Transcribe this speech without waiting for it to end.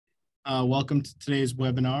Welcome to today's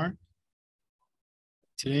webinar.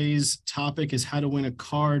 Today's topic is how to win a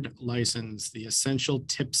CAURD license, the essential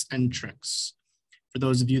tips and tricks. For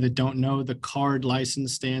those of you that don't know, the CAURD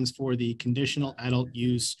license stands for the Conditional Adult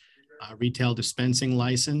Use Retail Dispensing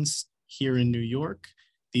License here in New York.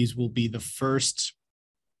 These will be the first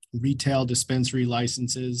retail dispensary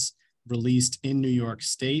licenses released in New York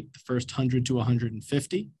State, the first 100 to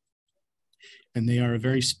 150. And they are a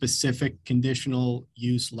very specific conditional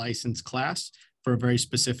use license class for a very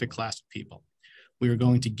specific class of people. We are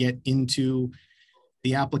going to get into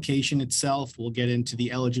the application itself. We'll get into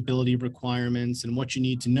the eligibility requirements and what you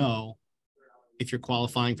need to know if you're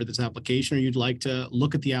qualifying for this application or you'd like to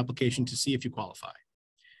look at the application to see if you qualify.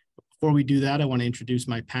 Before we do that, I want to introduce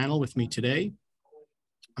my panel with me today.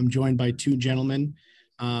 I'm joined by two gentlemen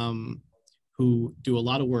who do a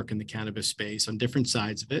lot of work in the cannabis space on different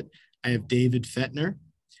sides of it. I have David Fettner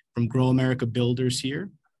from Grow America Builders here.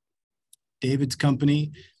 David's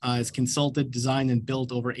company has consulted, designed, and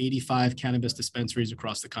built over 85 cannabis dispensaries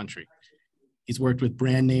across the country. He's worked with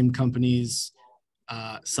brand name companies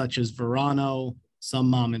such as Verano, some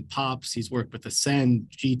mom and pops. He's worked with Ascend,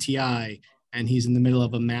 GTI, and he's in the middle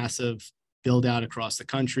of a massive build out across the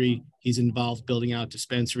country. He's involved building out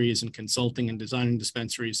dispensaries and consulting and designing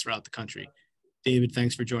dispensaries throughout the country. David,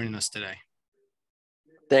 thanks for joining us today.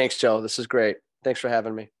 Thanks, Joe. This is great. Thanks for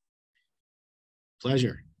having me.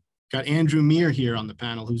 Pleasure. Got Andrew Meir here on the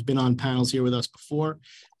panel, who's been on panels here with us before.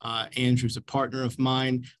 Andrew's a partner of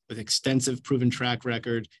mine with extensive proven track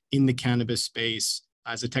record in the cannabis space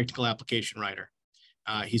as a technical application writer.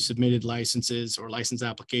 He's submitted licenses or license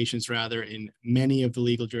applications rather in many of the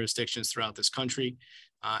legal jurisdictions throughout this country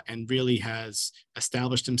and really has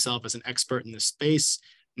established himself as an expert in this space,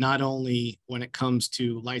 not only when it comes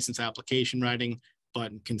to license application writing, but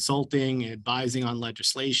in consulting and advising on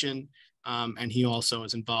legislation. And he also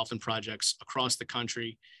is involved in projects across the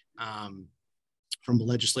country from a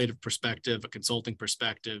legislative perspective, a consulting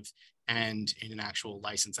perspective, and in an actual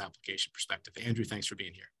license application perspective. Andrew, thanks for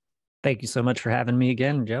being here. Thank you so much for having me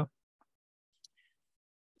again, Joe.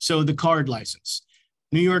 So the CAURD license.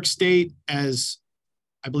 New York State, as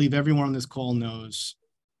I believe everyone on this call knows,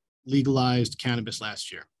 legalized cannabis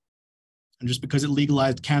last year. And just because it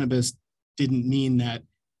legalized cannabis didn't mean that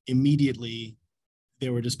immediately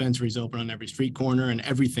there were dispensaries open on every street corner and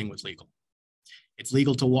everything was legal. It's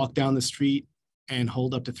legal to walk down the street and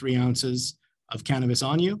hold up to 3 ounces of cannabis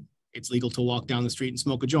on you. It's legal to walk down the street and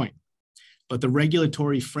smoke a joint. But the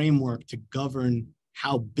regulatory framework to govern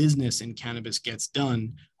how business in cannabis gets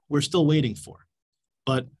done, we're still waiting for.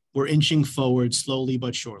 But we're inching forward slowly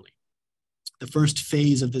but surely. The first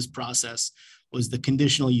phase of this process was the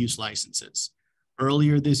conditional use licenses.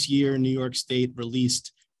 Earlier this year, New York State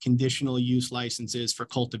released conditional use licenses for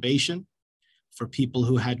cultivation. For people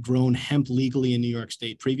who had grown hemp legally in New York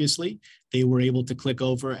State previously, they were able to click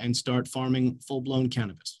over and start farming full-blown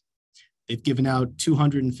cannabis. They've given out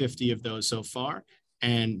 250 of those so far,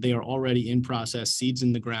 and they are already in process, seeds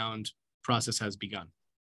in the ground, process has begun.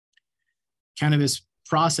 Cannabis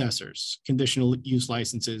processors, conditional use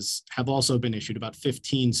licenses have also been issued, about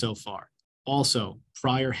 15 so far. Also,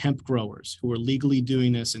 prior hemp growers who were legally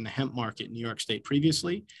doing this in the hemp market in New York State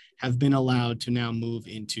previously have been allowed to now move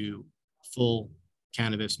into full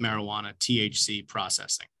cannabis, marijuana, THC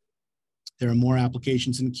processing. There are more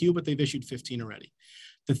applications in queue, but they've issued 15 already.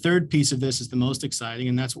 The third piece of this is the most exciting,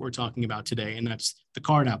 and that's what we're talking about today, and that's the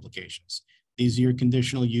CAURD applications. These are your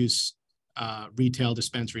conditional use retail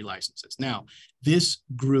dispensary licenses. Now, this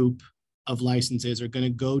group of licenses are going to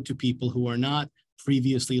go to people who are not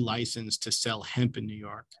previously licensed to sell hemp in New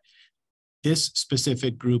York. This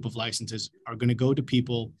specific group of licenses are going to go to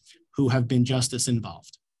people who have been justice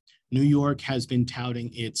involved. New York has been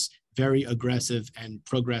touting its very aggressive and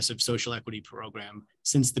progressive social equity program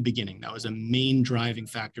since the beginning. That was a main driving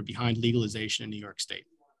factor behind legalization in New York State.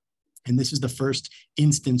 And this is the first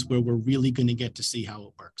instance where we're really going to get to see how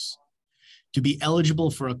it works. To be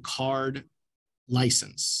eligible for a CAURD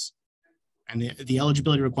license, and the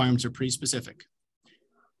eligibility requirements are pretty specific.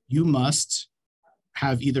 You must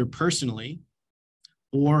have either personally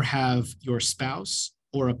or have your spouse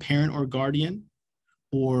or a parent or guardian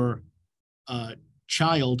or a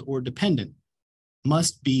child or dependent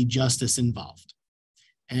must be justice involved.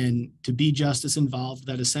 And to be justice involved,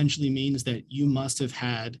 that essentially means that you must have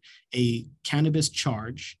had a cannabis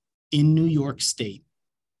charge in New York State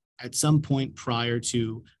at some point prior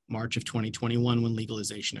to March of 2021 when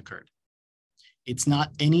legalization occurred. It's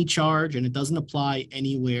not any charge, and it doesn't apply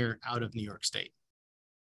anywhere out of New York State.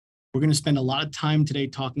 We're going to spend a lot of time today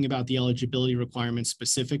talking about the eligibility requirements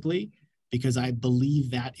specifically, because I believe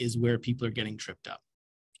that is where people are getting tripped up.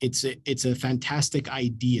 it's a fantastic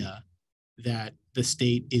idea that the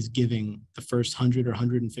state is giving the first 100 or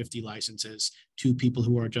 150 licenses to people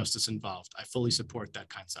who are justice involved. I fully support that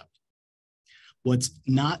concept. What's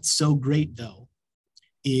not so great, though,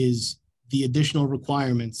 is the additional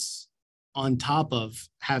requirements on top of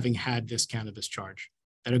having had this cannabis charge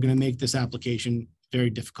that are going to make this application very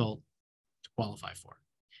difficult to qualify for.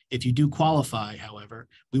 If you do qualify, however,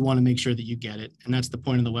 we want to make sure that you get it. And that's the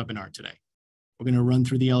point of the webinar today. We're going to run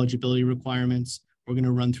through the eligibility requirements. We're going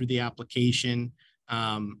to run through the application,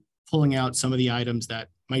 pulling out some of the items that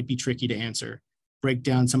might be tricky to answer, break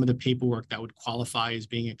down some of the paperwork that would qualify as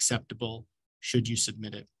being acceptable should you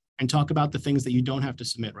submit it, and talk about the things that you don't have to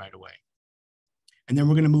submit right away. And then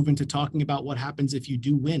we're going to move into talking about what happens if you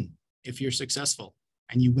do win, if you're successful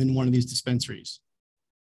and you win one of these dispensaries.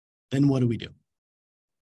 Then what do we do?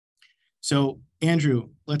 So, Andrew,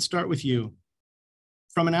 let's start with you.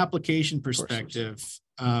 From an application perspective,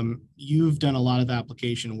 you've done a lot of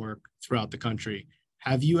application work throughout the country.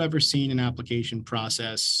 Have you ever seen an application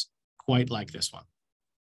process quite like this one?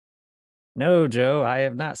 No, Joe, I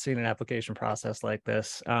have not seen an application process like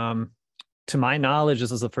this. To my knowledge,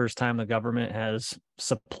 this is the first time the government has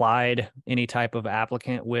supplied any type of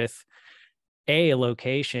applicant with A,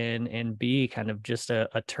 location, and B, kind of just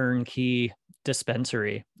a turnkey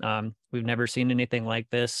dispensary. We've never seen anything like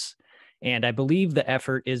this. And I believe the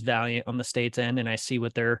effort is valiant on the state's end, and I see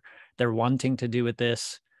what they're wanting to do with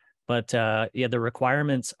this. But yeah, the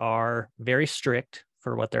requirements are very strict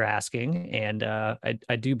for what they're asking. And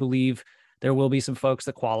I do believe there will be some folks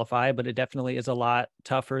that qualify, but it definitely is a lot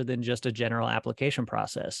tougher than just a general application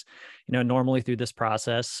process. You know, normally through this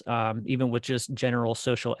process, even with just general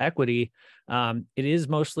social equity, it is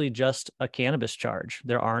mostly just a cannabis charge.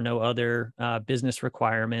 There are no other business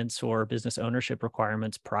requirements or business ownership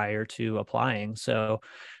requirements prior to applying. So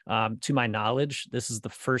to my knowledge, this is the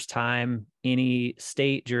first time any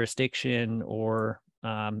state jurisdiction or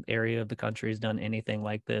area of the country has done anything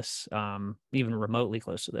like this, even remotely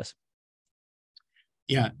close to this.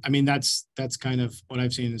 Yeah, I mean, that's kind of what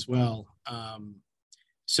I've seen as well.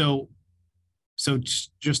 So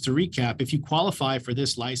just to recap, if you qualify for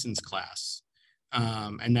this license class,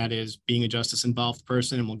 and that is being a justice involved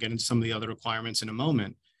person, and we'll get into some of the other requirements in a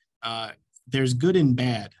moment, there's good and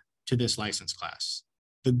bad to this license class.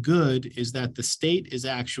 The good is that the state is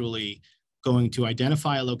actually going to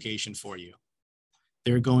identify a location for you.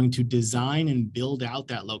 They're going to design and build out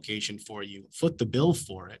that location for you, foot the bill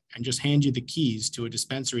for it, and just hand you the keys to a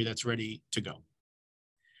dispensary that's ready to go.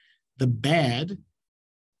 The bad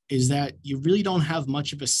is that you really don't have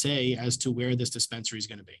much of a say as to where this dispensary is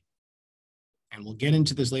going to be. And we'll get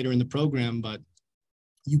into this later in the program, but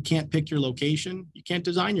you can't pick your location. You can't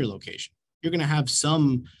design your location. You're going to have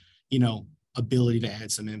some, ability to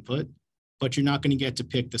add some input, but you're not going to get to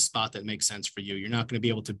pick the spot that makes sense for you. You're not going to be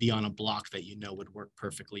able to be on a block that would work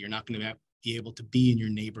perfectly. You're not going to be able to be in your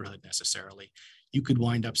neighborhood necessarily. You could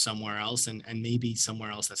wind up somewhere else and maybe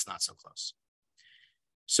somewhere else that's not so close.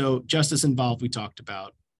 So justice involved, we talked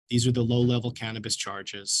about. These are the low-level cannabis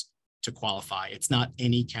charges to qualify. It's not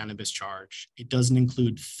any cannabis charge. It doesn't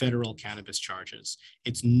include federal cannabis charges.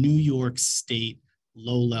 It's New York State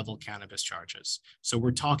low-level cannabis charges. So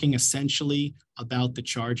we're talking essentially about the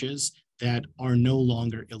charges that are no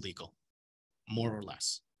longer illegal, more or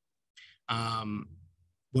less.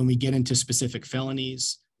 When we get into specific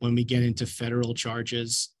felonies, when we get into federal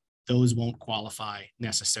charges, those won't qualify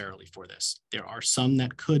necessarily for this. There are some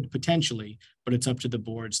that could potentially, but it's up to the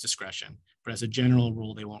board's discretion. But as a general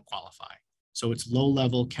rule, they won't qualify. So it's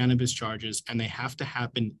low-level cannabis charges, and they have to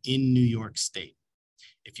happen in New York State.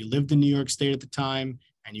 If you lived in New York State at the time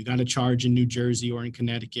and you got a charge in New Jersey or in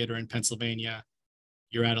Connecticut or in Pennsylvania,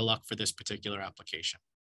 you're out of luck for this particular application.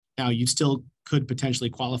 Now, you still could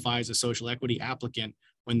potentially qualify as a social equity applicant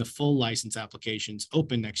when the full license applications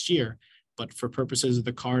open next year, but for purposes of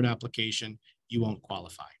the CAURD application, you won't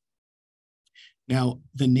qualify. Now,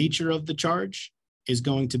 the nature of the charge is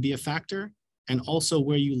going to be a factor, and also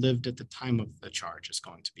where you lived at the time of the charge is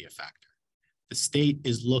going to be a factor. The state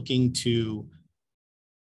is looking to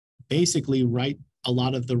basically right a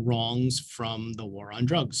lot of the wrongs from the war on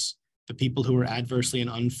drugs. The people who are adversely and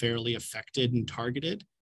unfairly affected and targeted,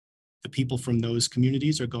 the people from those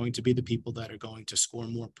communities are going to be the people that are going to score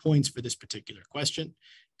more points for this particular question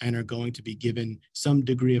and are going to be given some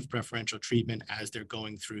degree of preferential treatment as they're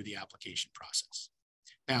going through the application process.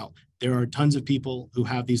 Now, there are tons of people who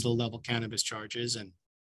have these low-level cannabis charges, and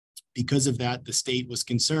because of that, the state was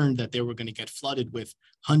concerned that they were going to get flooded with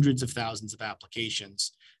hundreds of thousands of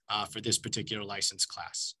applications for this particular license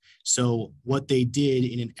class. So what they did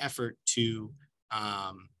in an effort to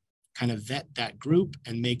kind of vet that group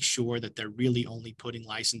and make sure that they're really only putting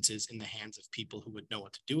licenses in the hands of people who would know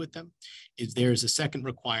what to do with them, is there's a second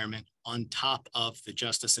requirement on top of the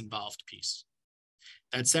justice involved piece.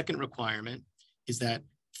 That second requirement is that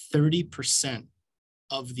 30%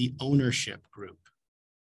 of the ownership group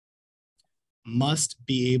must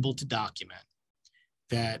be able to document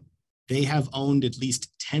that they have owned at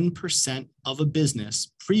least 10% of a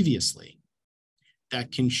business previously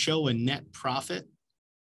that can show a net profit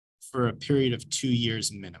for a period of 2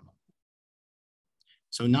 years minimum.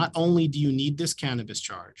 So not only do you need this cannabis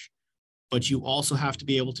charge, but you also have to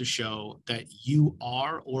be able to show that you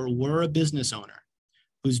are or were a business owner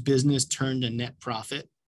whose business turned a net profit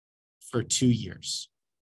for 2 years.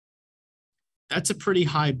 That's a pretty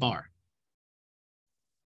high bar.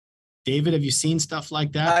 David, have you seen stuff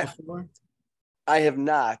like that before? I have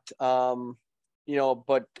not,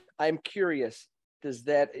 but I'm curious.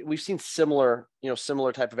 We've seen similar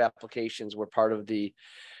type of applications where part of the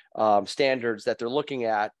standards that they're looking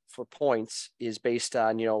at for points is based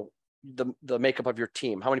on, the makeup of your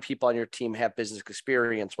team. How many people on your team have business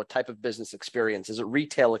experience? What type of business experience? Is it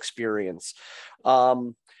retail experience?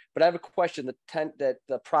 But I have a question. The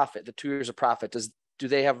 2 years of profit, do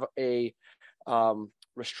they have a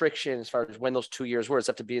restriction as far as when those 2 years were? Does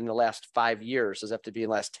it have to be in the last 5 years? Does it have to be in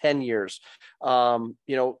the last 10 years? Could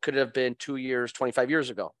it have been 2 years, 25 years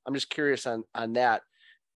ago? I'm just curious on that.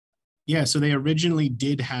 Yeah, so they originally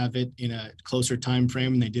did have it in a closer time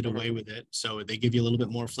frame and they did away with it. So they give you a little bit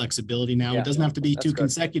more flexibility now. It doesn't have to be two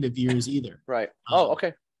consecutive years either. Right.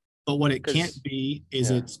 Okay. But what it can't be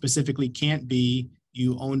is it specifically can't be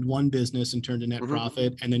you owned one business and turned a net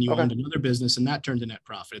profit, and then you owned another business and that turned a net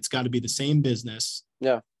profit. It's got to be the same business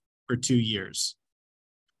for 2 years.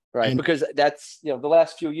 Right. And because that's, the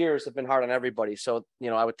last few years have been hard on everybody. So,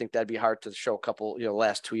 I would think that'd be hard to show a couple,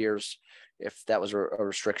 last 2 years if that was a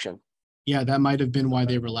restriction. Yeah, that might have been why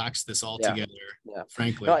they relaxed this altogether,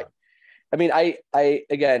 frankly. No,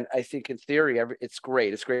 I think in theory, it's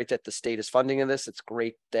great. It's great that the state is funding this. It's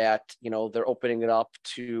great that, they're opening it up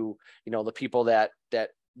to, the people that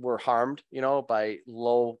were harmed, by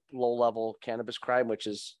low level cannabis crime, which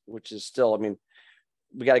is still,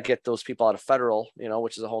 we got to get those people out of federal,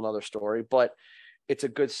 which is a whole nother story, but it's a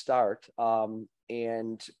good start.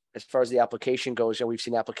 And as far as the application goes, we've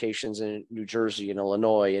seen applications in New Jersey and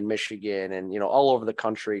Illinois and Michigan and, all over the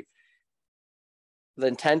country. The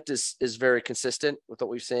intent is very consistent with what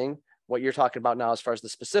we've seen. What you're talking about now, as far as the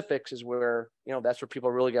specifics, is where, that's where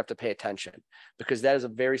people really have to pay attention, because that is a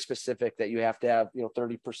very specific that you have to have,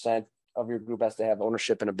 30% of your group has to have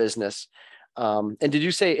ownership in a business. And did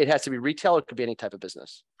you say it has to be retail, or it could be any type of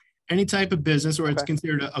business? Any type of business, or it's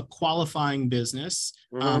considered a qualifying business.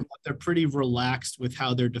 But they're pretty relaxed with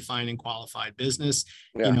how they're defining qualified business.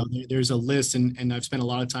 There's a list, and I've spent a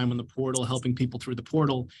lot of time on the portal helping people through the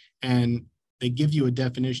portal, and they give you a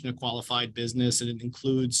definition of qualified business, and it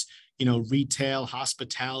includes, retail,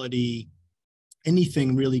 hospitality,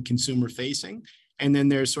 anything really consumer facing. And then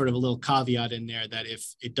there's sort of a little caveat in there that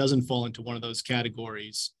if it doesn't fall into one of those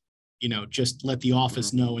categories, just let the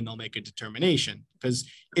office know and they'll make a determination, because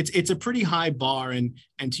it's a pretty high bar. And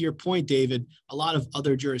to your point, David, a lot of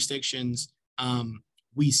other jurisdictions,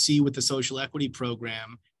 we see with the social equity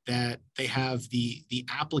program that they have the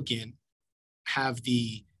applicant have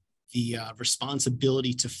the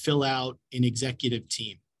responsibility to fill out an executive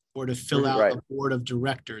team or to fill out a board of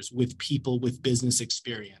directors with people with business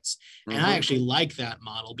experience. And I actually like that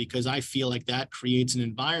model, because I feel like that creates an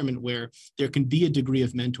environment where there can be a degree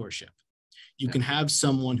of mentorship. You can have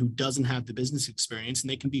someone who doesn't have the business experience, and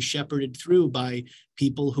they can be shepherded through by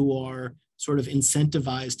people who are sort of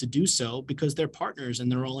incentivized to do so because they're partners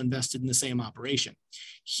and they're all invested in the same operation.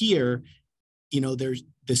 Here,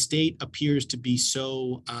 the state appears to be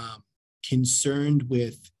so concerned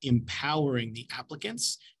with empowering the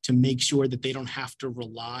applicants to make sure that they don't have to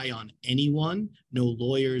rely on anyone, no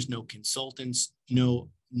lawyers, no consultants,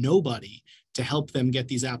 nobody to help them get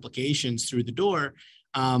these applications through the door.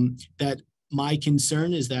 That my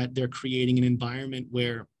concern is that they're creating an environment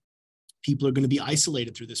where people are going to be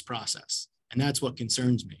isolated through this process. And that's what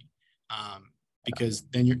concerns me. Because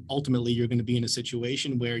then you're going to be in a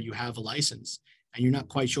situation where you have a license and you're not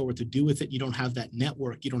quite sure what to do with it. You don't have that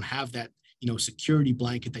network. You don't have that, security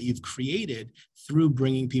blanket that you've created through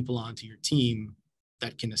bringing people onto your team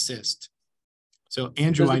that can assist. So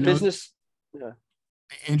Andrew, I know.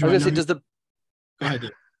 Andrew, go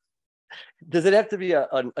ahead. Does it have to be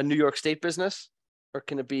a New York State business, or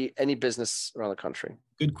can it be any business around the country?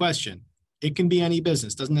 Good question. it can be any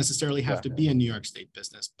business. Doesn't necessarily have to be a New York State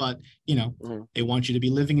business, but you know, they want you to be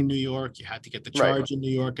living in New York. You had to get the charge in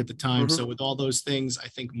New York at the time. So with all those things, I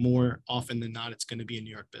think more often than not, it's going to be a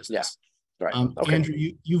New York business. Yeah. Right. Okay. Andrew,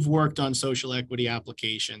 you've worked on social equity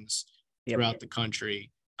applications throughout the country.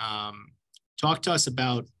 Talk to us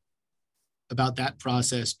about that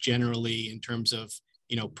process generally in terms of,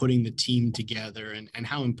 you know, putting the team together and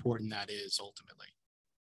how important that is ultimately.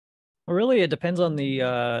 Well, really, it depends on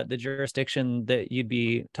the jurisdiction that you'd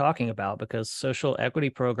be talking about, because social equity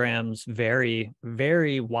programs vary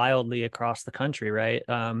very wildly across the country, right?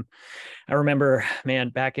 I remember, man,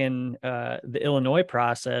 back in the Illinois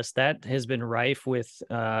process, that has been rife with,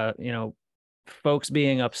 you know, folks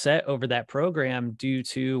being upset over that program due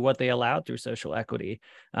to what they allowed through social equity.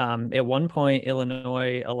 At one point,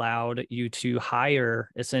 Illinois allowed you to hire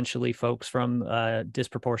essentially folks from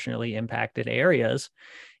disproportionately impacted areas.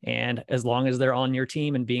 And as long as they're on your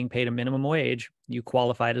team and being paid a minimum wage, you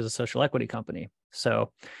qualified as a social equity company.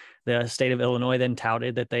 So the state of Illinois then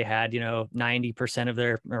touted that they had, 90% of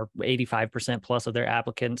their, or 85% plus of their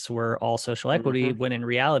applicants were all social equity, when in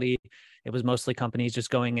reality, it was mostly companies just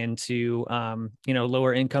going into,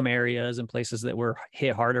 lower income areas and places that were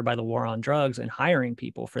hit harder by the war on drugs and hiring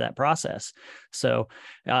people for that process. So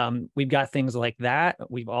we've got things like that.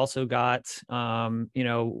 We've also got,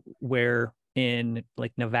 where in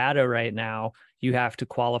like Nevada right now, you have to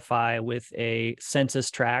qualify with a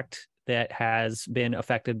census tract that has been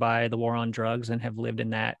affected by the war on drugs and have lived in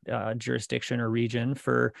that jurisdiction or region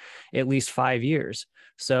for at least 5 years.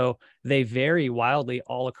 So they vary wildly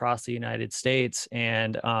all across the United States.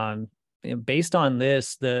 And based on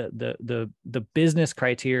this, the business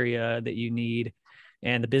criteria that you need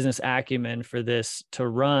and the business acumen for this to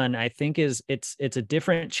run, I think it's a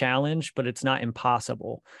different challenge, but it's not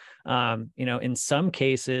impossible. In some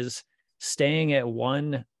cases, staying at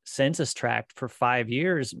one census tract for 5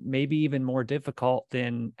 years may be even more difficult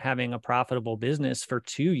than having a profitable business for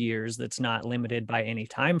 2 years that's not limited by any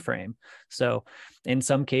time frame. So in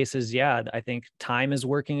some cases, I think time is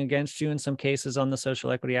working against you in some cases on the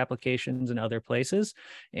social equity applications and other places.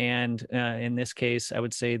 And in this case, I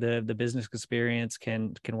would say the business experience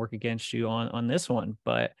can work against you on this one,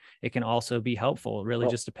 but it can also be helpful. It really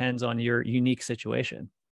just depends on your unique situation.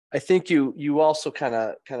 I think you also kind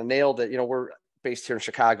of nailed it. We're based here in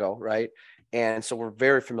Chicago, right? And so we're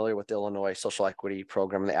very familiar with the Illinois social equity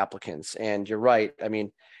program and the applicants. And you're right. I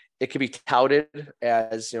mean, it could be touted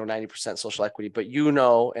as, 90% social equity, but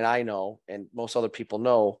and I know, and most other people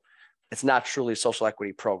know, it's not truly a social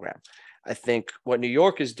equity program. I think what New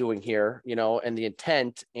York is doing here, and the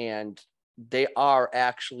intent, and they are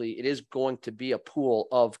actually, it is going to be a pool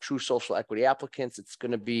of true social equity applicants. It's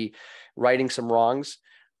going to be righting some wrongs.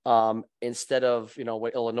 Instead of,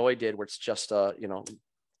 what Illinois did, where it's just a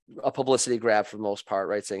publicity grab for the most part,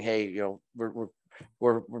 right? Saying, hey,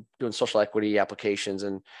 we're doing social equity applications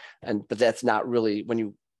but that's not really, when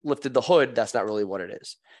you lifted the hood, that's not really what it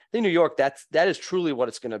is. I think New York, that is truly what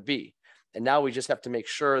it's going to be. And now we just have to make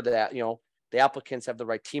sure that, the applicants have the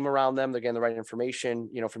right team around them. They're getting the right information,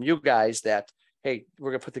 from you guys that, hey, we're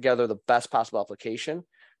going to put together the best possible application,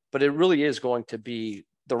 but it really is going to be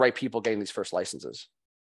the right people getting these first licenses.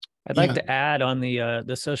 I'd like to add on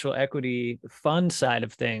the social equity fund side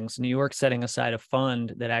of things. New York setting aside a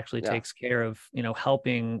fund that actually takes care of,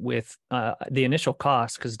 helping with the initial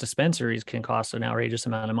costs, because dispensaries can cost an outrageous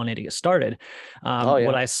amount of money to get started.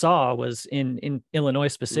 What I saw was in Illinois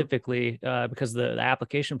specifically, because the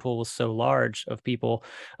application pool was so large of people.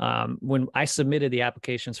 When I submitted the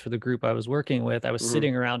applications for the group I was working with, I was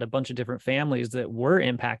sitting around a bunch of different families that were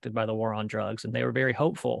impacted by the war on drugs, and they were very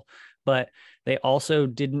hopeful. But they also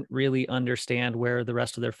didn't really understand where the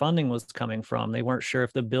rest of their funding was coming from. They weren't sure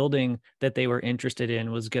if the building that they were interested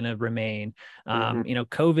in was going to remain.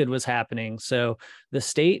 COVID was happening. So the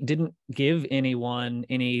state didn't give anyone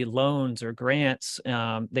any loans or grants.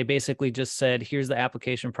 They basically just said, here's the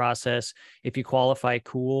application process. If you qualify,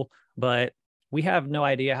 cool. But we have no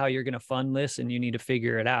idea how you're going to fund this, and you need to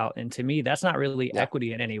figure it out. And to me, that's not really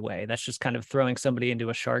equity in any way. That's just kind of throwing somebody into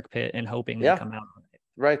a shark pit and hoping they come out of it.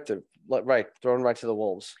 Right. Thrown right to the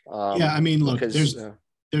wolves. I mean, look,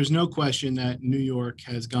 there's no question that New York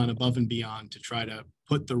has gone above and beyond to try to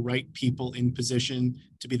put the right people in position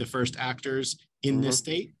to be the first actors in this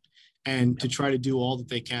state, and to try to do all that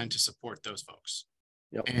they can to support those folks.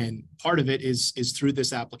 And part of it is through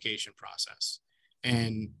this application process.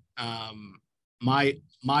 And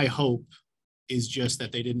my hope is just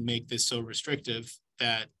that they didn't make this so restrictive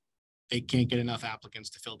that they can't get enough applicants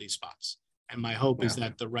to fill these spots. And my hope is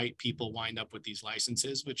that the right people wind up with these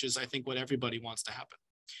licenses, which is, I think, what everybody wants to happen.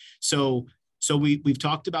 So So we've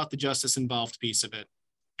talked about the justice involved piece of it.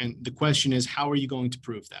 And the question is, how are you going to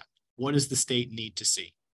prove that? What does the state need to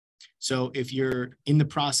see? So if you're in the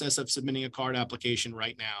process of submitting a CAURD application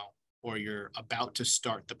right now, or you're about to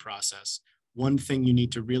start the process, one thing you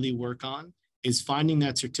need to really work on is finding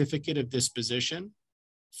that certificate of disposition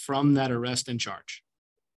from that arrest and charge.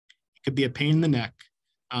 It could be a pain in the neck.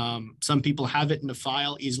 Some people have it in a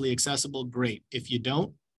file, easily accessible, great. If you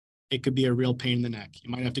don't, it could be a real pain in the neck. You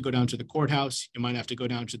might have to go down to the courthouse. You might have to go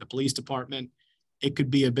down to the police department. It could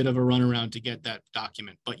be a bit of a runaround to get that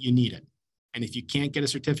document, but you need it. And if you can't get a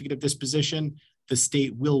certificate of disposition, the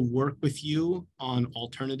state will work with you on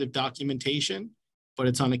alternative documentation, but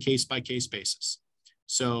it's on a case-by-case basis.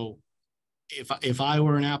 So if I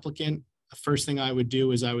were an applicant, the first thing I would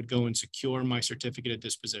do is I would go and secure my certificate of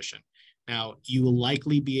disposition. Now, you will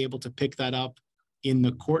likely be able to pick that up in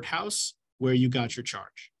the courthouse where you got your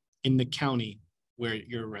charge, in the county where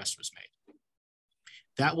your arrest was made.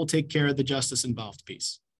 That will take care of the justice involved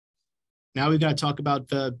piece. Now we've got to talk about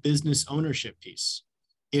the business ownership piece.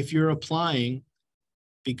 If you're applying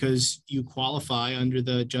because you qualify under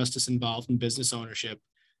the justice involved in business ownership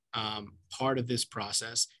part of this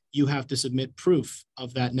process, you have to submit proof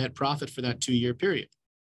of that net profit for that 2-year period.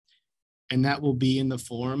 And that will be in the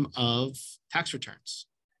form of tax returns.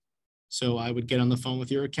 So I would get on the phone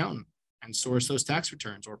with your accountant and source those tax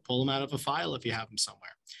returns, or pull them out of a file if you have them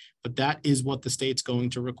somewhere. But that is what the state's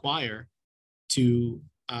going to require to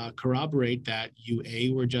corroborate that you,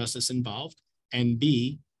 A, were justice involved, and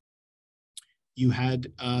B, you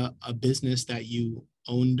had a business that you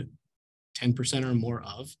owned 10% or more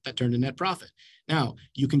of that turned a net profit. Now,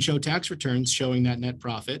 you can show tax returns showing that net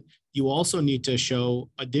profit. You also need to show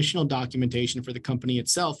additional documentation for the company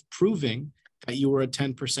itself proving that you were a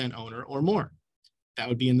 10% owner or more. That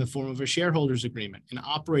would be in the form of a shareholders agreement, an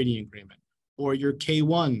operating agreement, or your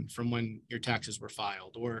K-1 from when your taxes were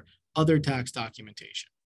filed, or other tax documentation.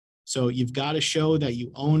 So you've got to show that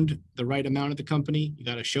you owned the right amount of the company. You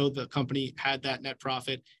got to show the company had that net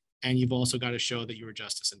profit, and you've also got to show that you were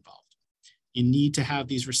justice involved. You need to have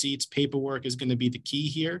these receipts. Paperwork is going to be the key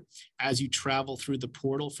here. As you travel through the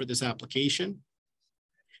portal for this application,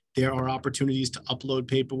 there are opportunities to upload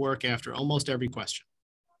paperwork after almost every question.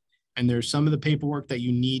 And there's some of the paperwork that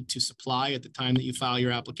you need to supply at the time that you file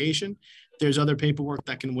your application. There's other paperwork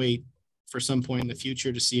that can wait for some point in the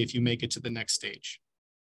future to see if you make it to the next stage.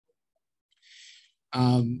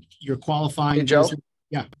 You're qualifying. Hey, Joe?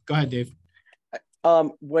 Yeah, go ahead, Dave.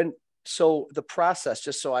 So the process,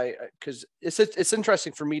 just so because it's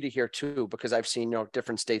interesting for me to hear too, because I've seen,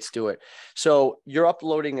 different states do it. So you're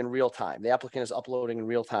uploading in real time. The applicant is uploading in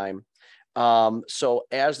real time. So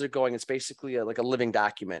as they're going, it's basically like a living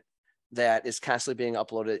document that is constantly being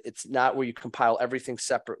uploaded. It's not where you compile everything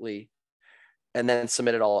separately and then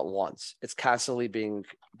submit it all at once. It's constantly being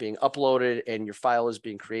uploaded, and your file is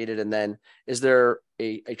being created. And then is there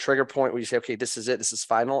a trigger point where you say, okay, this is it, this is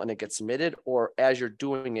final, and it gets submitted? Or as you're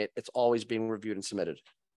doing it, it's always being reviewed and submitted?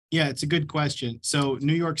 Yeah, it's a good question. So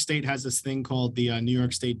New York State has this thing called the New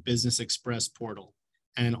York State Business Express portal,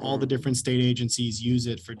 and all the different state agencies use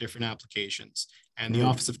it for different applications. And the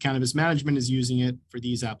Office of Cannabis Management is using it for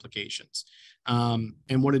these applications.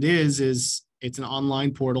 And what it is it's an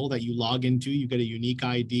online portal that you log into. You get a unique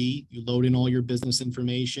ID. You load in all your business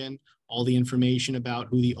information, all the information about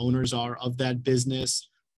who the owners are of that business,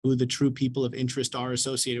 who the true people of interest are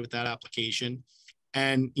associated with that application.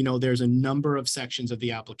 And, there's a number of sections of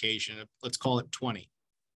the application. Let's call it 20.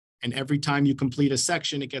 And every time you complete a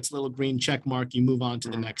section, it gets a little green check mark. You move on to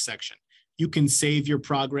the next section. You can save your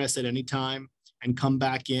progress at any time and come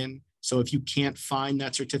back in. So if you can't find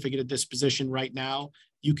that certificate of disposition right now,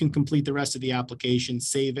 you can complete the rest of the application,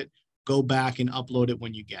 save it, go back and upload it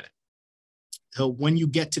when you get it. So when you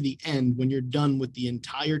get to the end, when you're done with the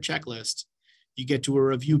entire checklist, you get to a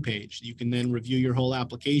review page. You can then review your whole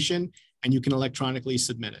application, and you can electronically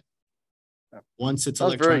submit it. Once it's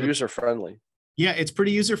very user-friendly. Yeah, it's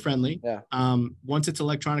pretty user-friendly. Yeah. Once it's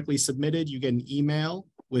electronically submitted, you get an email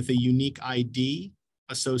with a unique ID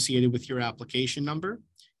associated with your application number.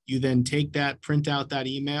 You then take that, print out that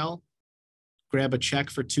email, grab a check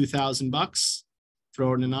for $2,000,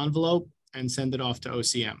 throw it in an envelope, and send it off to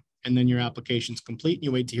OCM. And then your application's complete, and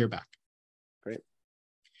you wait to hear back. Great.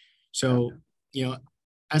 So,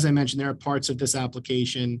 as I mentioned, there are parts of this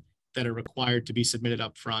application that are required to be submitted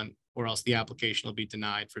up front, or else the application will be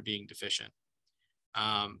denied for being deficient.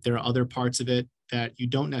 There are other parts of it that you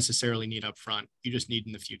don't necessarily need up front. You just need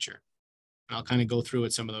in the future. And I'll kind of go through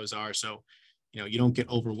what some of those are. So, you don't get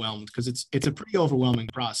overwhelmed, because it's a pretty overwhelming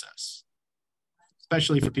process,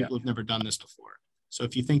 especially for people who've never done this before. So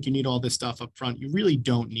if you think you need all this stuff up front, you really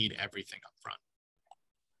don't need everything up front.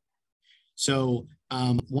 So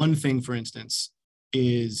one thing, for instance,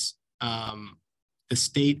 is the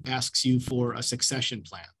state asks you for a succession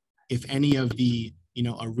plan. If any of the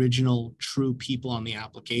original true people on the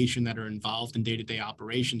application that are involved in day-to-day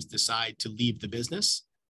operations decide to leave the business,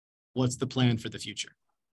 what's the plan for the future?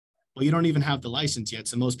 Well, you don't even have the license yet,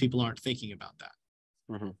 so most people aren't thinking about that.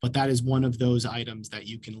 Mm-hmm. But that is one of those items that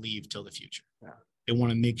you can leave till the future. Yeah. They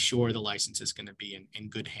want to make sure the license is going to be in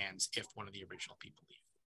good hands if one of the original people leave.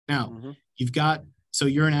 Now, so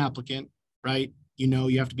you're an applicant, right?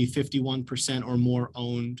 You have to be 51% or more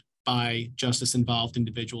owned by justice-involved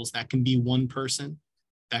individuals. That can be one person,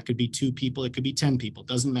 that could be 2 people, it could be 10 people,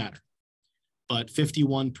 doesn't matter. But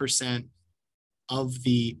 51% of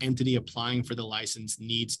the entity applying for the license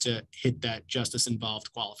needs to hit that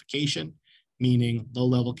justice-involved qualification, meaning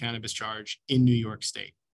low-level cannabis charge in New York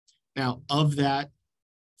State. Now, of that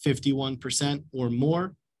 51% or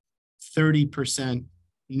more, 30%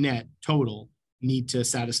 net total need to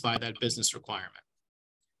satisfy that business requirement.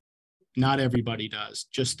 Not everybody does,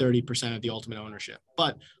 just 30% of the ultimate ownership.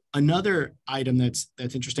 But another item that's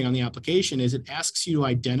interesting on the application is it asks you to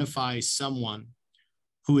identify someone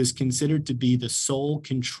who is considered to be the sole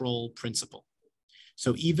control principal.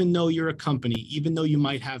 So even though you're a company, even though you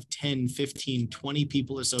might have 10, 15, 20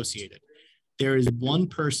 people associated, there is one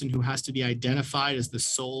person who has to be identified as the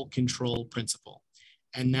sole control principal.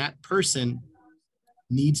 And that person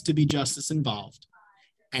needs to be justice involved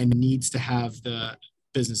and needs to have the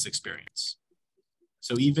business experience.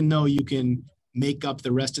 So even though you can make up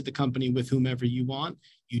the rest of the company with whomever you want,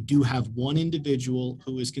 you do have one individual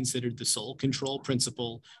who is considered the sole control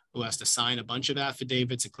principal, who has to sign a bunch of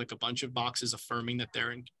affidavits and click a bunch of boxes affirming that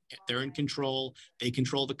they're in control, they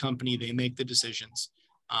control the company, they make the decisions,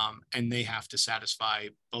 and they have to satisfy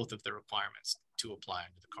both of the requirements to apply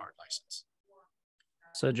under the CAURD license.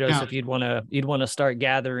 So Joseph, now, you'd want to start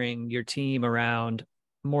gathering your team around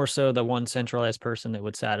more so the one centralized person that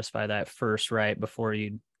would satisfy that first, right? Before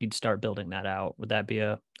you'd start building that out. Would that be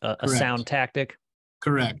a sound tactic?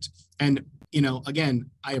 Correct. And, again,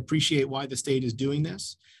 I appreciate why the state is doing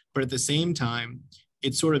this, but at the same time,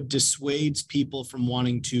 it sort of dissuades people from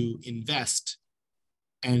wanting to invest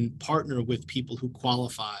and partner with people who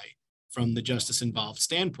qualify from the justice involved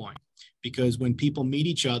standpoint. Because when people meet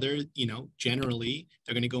each other, generally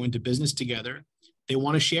they're going to go into business together. They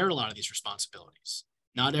want to share a lot of these responsibilities.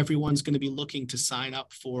 Not everyone's going to be looking to sign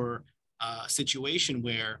up for a situation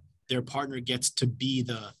where their partner gets to be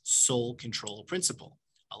the sole control principal.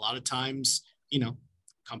 A lot of times,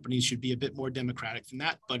 companies should be a bit more democratic than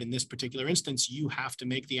that. But in this particular instance, you have to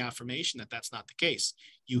make the affirmation that that's not the case.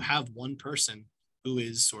 You have one person who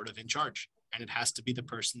is sort of in charge, and it has to be the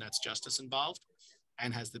person that's justice involved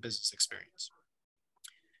and has the business experience.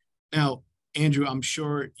 Now, Andrew, I'm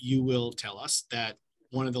sure you will tell us that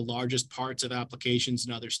one of the largest parts of applications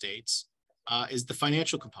in other states is the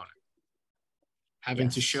financial component. Having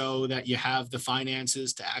to show that you have the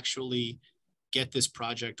finances to actually get this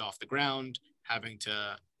project off the ground, having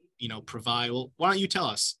to, provide, well, why don't you tell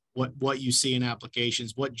us what you see in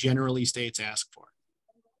applications, what generally states ask for?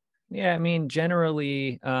 Yeah, I mean,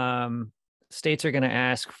 generally, states are going to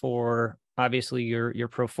ask for, obviously, your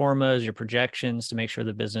pro formas, your projections to make sure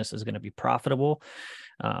the business is going to be profitable.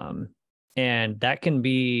 And that can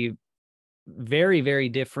be very, very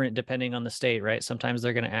different depending on the state, right? Sometimes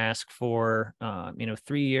they're going to ask for,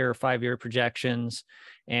 3-year, 5-year projections.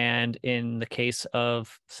 And in the case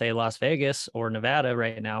of, say, Las Vegas or Nevada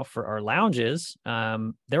right now for our lounges,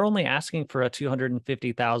 they're only asking for a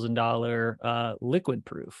 $250,000 liquid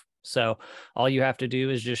proof. So all you have to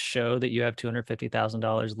do is just show that you have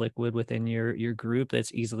 $250,000 liquid within your group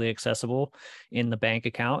that's easily accessible in the bank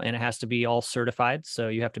account, and it has to be all certified. So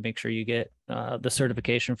you have to make sure you get the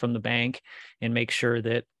certification from the bank and make sure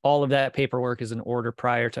that all of that paperwork is in order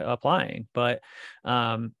prior to applying. But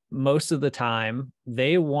most of the time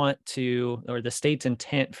they want to, or the state's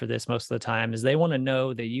intent for this most of the time is they want to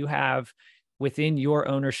know that you have within your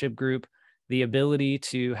ownership group the ability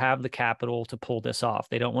to have the capital to pull this off.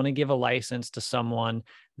 They don't want to give a license to someone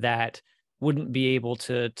that wouldn't be able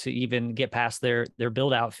to even get past their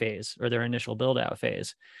build out phase or their initial build out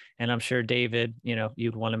phase. And I'm sure, David,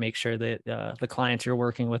 you'd want to make sure that the clients you're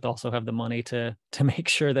working with also have the money to make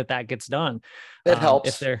sure that gets done. It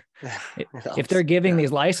helps. If they're giving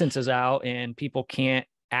these licenses out and people can't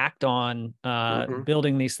act on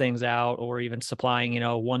building these things out, or even supplying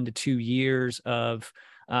 1 to 2 years of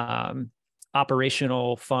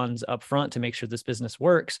operational funds up front to make sure this business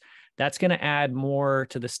works, that's going to add more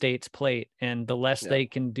to the state's plate. And the less they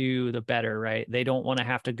can do, the better, right? They don't want to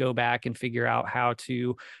have to go back and figure out how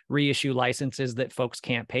to reissue licenses that folks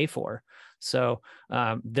can't pay for. So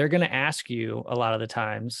they're going to ask you a lot of the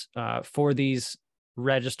times for these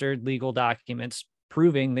registered legal documents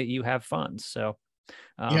proving that you have funds. So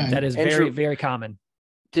that is Andrew, very, very common.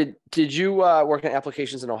 Did you work on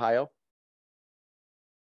applications in Ohio?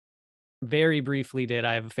 Very briefly did.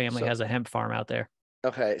 I have a family has a hemp farm out there.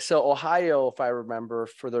 Okay. So Ohio, if I remember,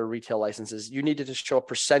 for their retail licenses, you needed to show a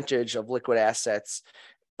percentage of liquid assets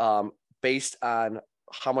based on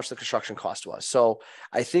how much the construction cost was. So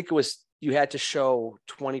I think it was, you had to show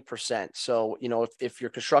 20%. So, you know, if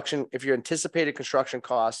your anticipated construction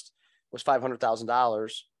cost was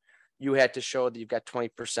 $500,000, you had to show that you've got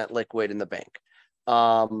 20% liquid in the bank.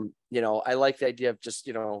 You know, I like the idea of just,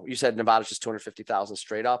 you know, you said Nevada's just 250,000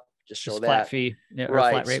 straight up, just show that flat fee. Yeah,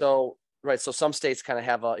 right. Flat rate. So, right. So some states kind of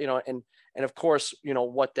have a, you know, and of course, you know,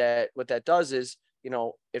 what that does is, you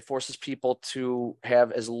know, it forces people to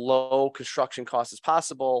have as low construction costs as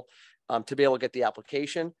possible to be able to get the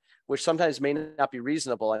application, which sometimes may not be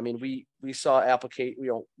reasonable. I mean, we saw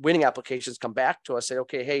winning applications come back to us, say,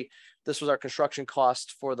 okay, hey, this was our construction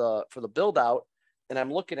cost for the build out. And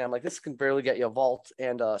I'm looking at, I'm like, this can barely get you a vault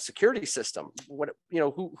and a security system. What, you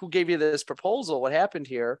know, who gave you this proposal? What happened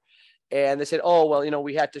here? And they said, oh, well, you know,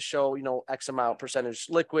 we had to show, you know, X amount percentage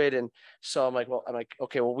liquid. And so I'm like,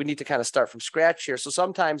 okay, well, we need to kind of start from scratch here. So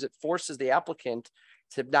sometimes it forces the applicant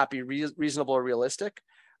to not be reasonable or realistic.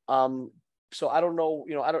 So I don't know,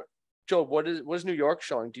 you know, Joe, what is New York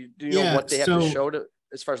showing? Do you know what they have to show to,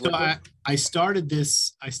 as far as liquid? I started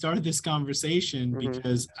this conversation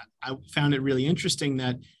because I found it really interesting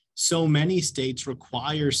that so many states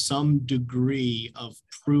require some degree of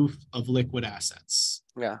proof of liquid assets.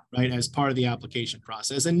 Yeah. Right. As part of the application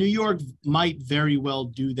process. And New York might very well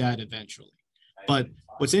do that eventually. But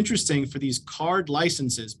what's interesting for these CAURD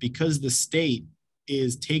licenses, because the state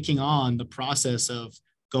is taking on the process of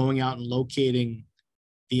going out and locating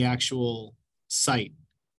the actual site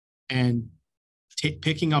and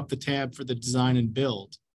picking up the tab for the design and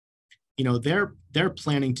build, you know, they're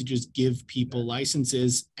planning to just give people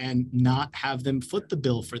licenses and not have them foot the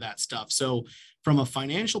bill for that stuff. So from a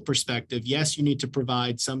financial perspective, yes, you need to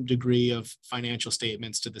provide some degree of financial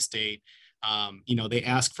statements to the state. You know, they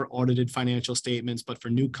ask for audited financial statements, but for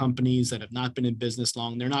new companies that have not been in business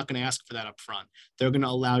long, they're not going to ask for that up front. They're going to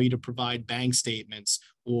allow you to provide bank statements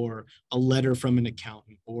or a letter from an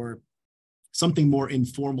accountant or something more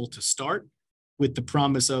informal to start, with the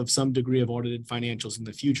promise of some degree of audited financials in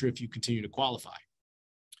the future if you continue to qualify.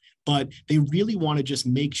 But they really want to just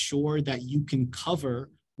make sure that you can cover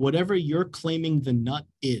whatever you're claiming the nut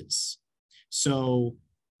is. So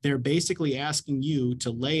they're basically asking you to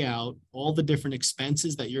lay out all the different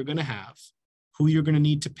expenses that you're going to have, who you're going to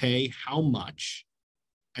need to pay, how much,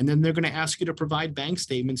 and then they're going to ask you to provide bank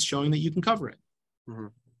statements showing that you can cover it. Mm-hmm.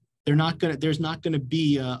 There's not going to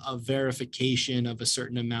be a verification of a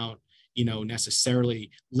certain amount, you know,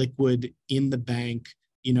 necessarily liquid in the bank,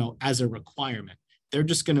 you know, as a requirement. They're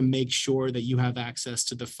just going to make sure that you have access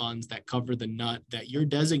to the funds that cover the nut that you're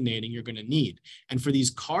designating you're going to need. And for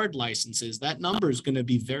these CAURD licenses, that number is going to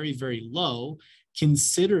be very, very low,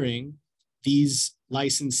 considering these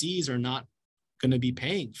licensees are not going to be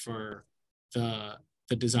paying for the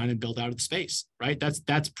design and build out of the space, right?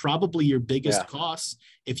 That's probably your biggest cost.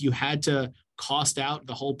 If you had to cost out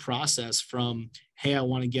the whole process from, hey, I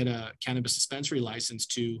want to get a cannabis dispensary license,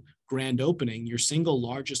 to grand opening, your single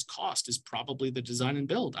largest cost is probably the design and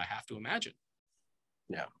build, I have to imagine.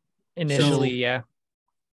 Yeah. Initially,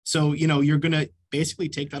 So, you know, you're going to basically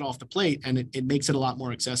take that off the plate, and it makes it a lot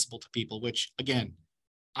more accessible to people, which, again,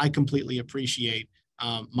 I completely appreciate.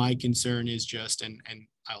 My concern is just, and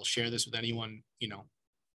I'll share this with anyone, you know,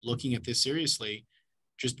 looking at this seriously,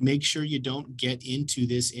 just make sure you don't get into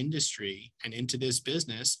this industry and into this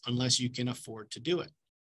business unless you can afford to do it.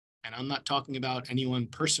 And I'm not talking about anyone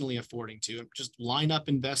personally affording to. Just line up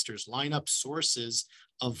investors, line up sources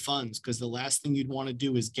of funds, because the last thing you'd want to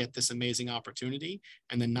do is get this amazing opportunity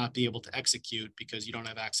and then not be able to execute because you don't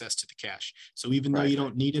have access to the cash. So even though you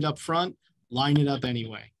don't need it up front, line it up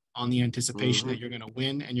anyway on the anticipation that you're going to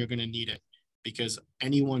win and you're going to need it, because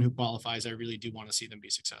anyone who qualifies, I really do want to see them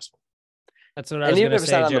be successful. That's what I was going to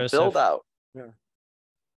say, on Joseph. The build out. Yeah.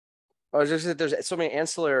 I was just saying, there's so many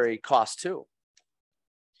ancillary costs too.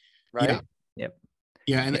 Right. Yeah. Yep.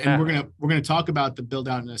 Yeah. And we're gonna talk about the build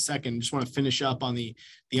out in a second. Just want to finish up on the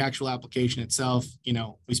actual application itself. You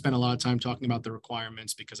know, we spent a lot of time talking about the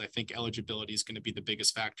requirements because I think eligibility is going to be the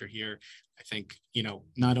biggest factor here. I think, you know,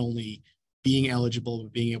 not only being eligible,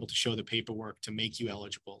 being able to show the paperwork to make you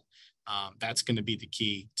eligible. That's going to be the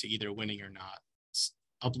key to either winning or not. It's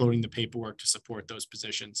uploading the paperwork to support those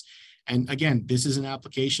positions. And again, this is an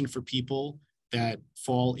application for people that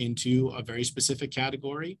fall into a very specific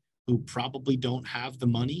category who probably don't have the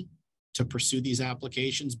money to pursue these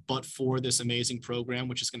applications, but for this amazing program,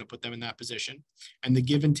 which is going to put them in that position. And the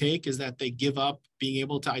give and take is that they give up being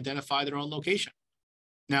able to identify their own location.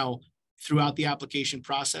 Now, throughout the application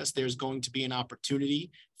process, there's going to be an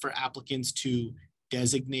opportunity for applicants to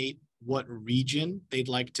designate what region they'd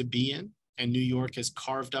like to be in. And New York has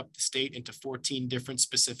carved up the state into 14 different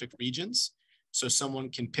specific regions. So someone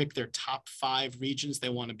can pick their top 5 regions they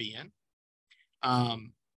want to be in.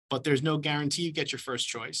 But there's no guarantee you get your first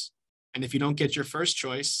choice. And if you don't get your first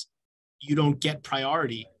choice, you don't get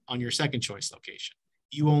priority on your second choice location.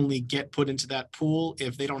 You only get put into that pool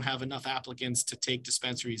if they don't have enough applicants to take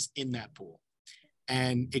dispensaries in that pool.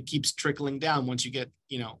 And it keeps trickling down once you get,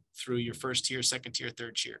 through your first tier, second tier,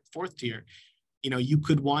 third tier, fourth tier. You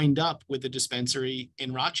could wind up with a dispensary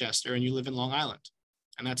in Rochester and you live in Long Island.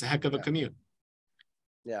 And that's a heck of a commute.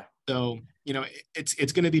 Yeah. So,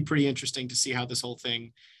 it's going to be pretty interesting to see how this whole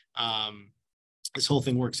thing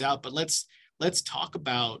works out. But let's talk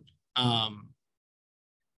about,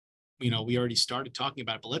 we already started talking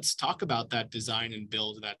about it, but let's talk about that design and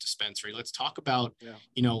build of that dispensary. Let's talk about,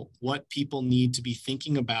 what people need to be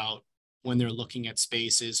thinking about when they're looking at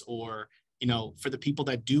spaces, or, for the people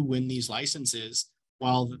that do win these licenses,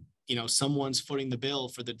 while, someone's footing the bill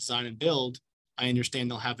for the design and build, I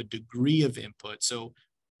understand they'll have a degree of input. So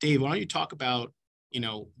Dave, why don't you talk about,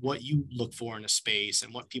 what you look for in a space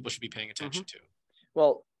and what people should be paying attention to?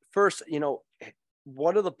 Well, first,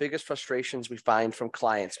 one of the biggest frustrations we find from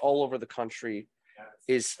clients all over the country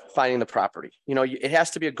is finding the property. It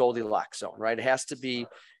has to be a Goldilocks zone, right? It has to be,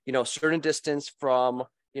 certain distance from,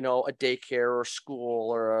 a daycare or school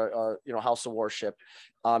or a house of worship.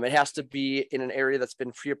 It has to be in an area that's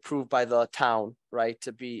been pre-approved by the town, right?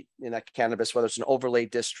 To be in that cannabis, whether it's an overlay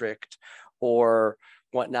district or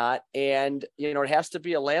whatnot. And, it has to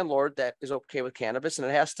be a landlord that is okay with cannabis, and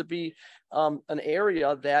it has to be an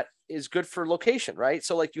area that is good for location, right?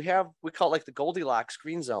 So like we call it like the Goldilocks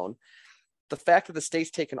green zone. The fact that the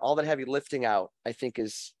state's taken all that heavy lifting out, I think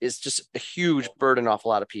is just a huge burden off a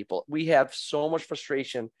lot of people. We have so much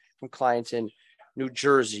frustration from clients in New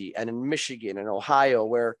Jersey and in Michigan and Ohio,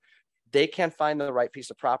 where they can't find the right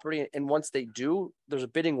piece of property. And once they do, there's a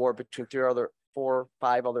bidding war between 4 or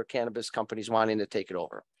 5 other cannabis companies wanting to take it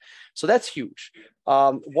over. So that's huge.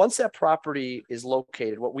 Once that property is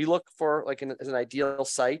located, what we look for, like as an ideal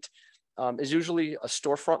site, is usually a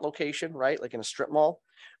storefront location, right? Like in a strip mall,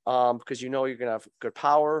 because you're going to have good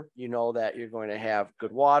power, that you're going to have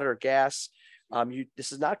good water, gas.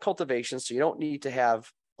 This is not cultivation, so you don't need to have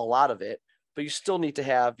a lot of it, but you still need to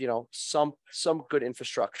have, some good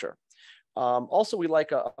infrastructure. Also, we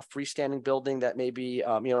like a freestanding building that may be,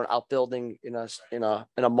 an outbuilding in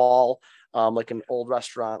a mall, like an old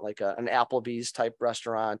restaurant, like an Applebee's type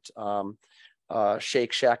restaurant,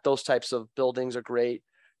 Shake Shack. Those types of buildings are great.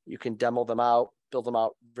 You can demo them out, build them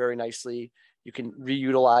out very nicely. You can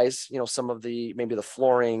reutilize, some of maybe the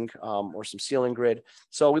flooring, or some ceiling grid.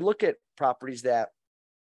 So we look at properties that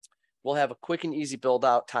will have a quick and easy build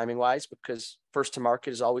out timing wise, because first to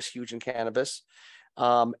market is always huge in cannabis.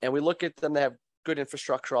 And we look at them that have good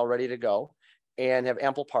infrastructure all ready to go and have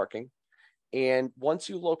ample parking. And once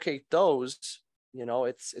you locate those,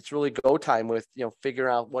 it's really go time with,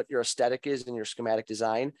 figuring out what your aesthetic is in your schematic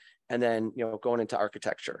design, and then, going into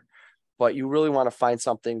architecture. But you really want to find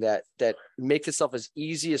something that makes itself as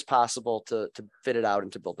easy as possible to fit it out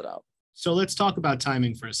and to build it out. So let's talk about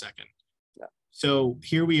timing for a second. Yeah. So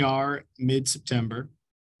here we are, mid-September.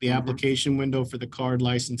 The application window for the CAURD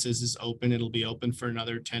licenses is open. It'll be open for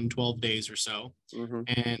another 10, 12 days or so.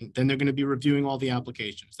 And then they're going to be reviewing all the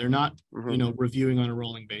applications. They're not, reviewing on a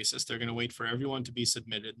rolling basis. They're going to wait for everyone to be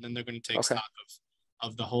submitted, and then they're going to take stock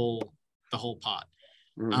of the whole pot.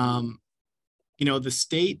 The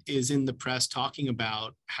state is in the press talking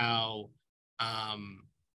about how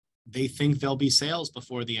they think there'll be sales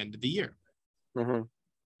before the end of the year.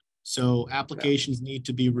 So applications need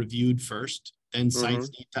to be reviewed first. Then sites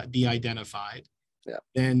need to be identified. Yeah.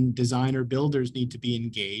 Then designer builders need to be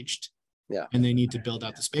engaged. Yeah. And they need to build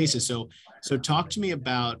out the spaces. So talk to me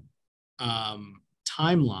about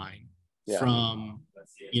timeline from,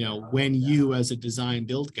 when you as a design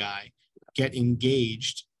build guy get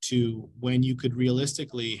engaged to when you could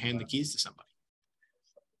realistically hand the keys to somebody.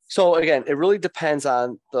 So again, it really depends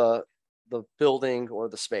on the building or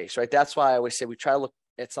the space, right? That's why I always say we try to look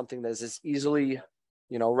at something that is as easily,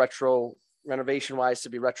 retro renovation wise to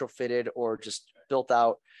be retrofitted or just built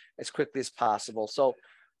out as quickly as possible. So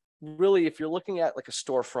really, if you're looking at like a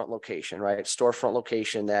storefront location, right? Storefront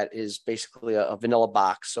location that is basically a vanilla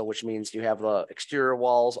box. So which means you have the exterior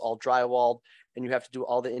walls all drywalled and you have to do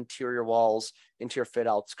all the interior walls, interior fit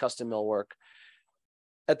outs, custom millwork.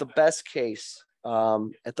 At the best case,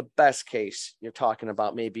 you're talking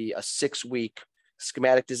about maybe a 6-week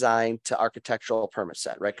schematic design to architectural permit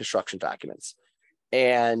set, right? Construction documents.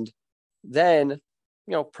 And then,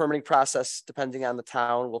 permitting process, depending on the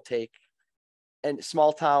town, will take, and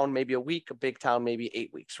small town, maybe a week, a big town, maybe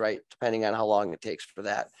 8 weeks, right? Depending on how long it takes for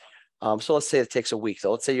that. So let's say it takes a week.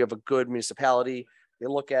 So let's say you have a good municipality, you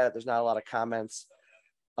look at it, there's not a lot of comments.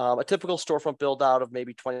 A typical storefront build out of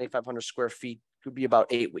maybe 2,500 square feet could be about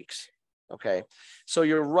 8 weeks. Okay. So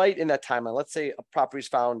you're right in that timeline. Let's say a property is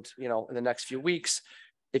found, in the next few weeks.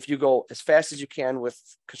 If you go as fast as you can with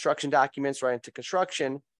construction documents right into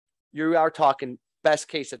construction, you are talking best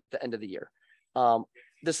case at the end of the year.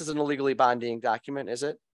 This is an illegally bonding document, is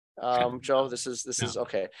it? Joe, this is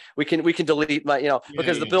okay. We can delete my,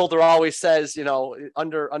 because the builder always says,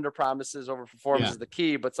 under promises, over performance is the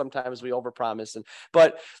key, but sometimes we over promise.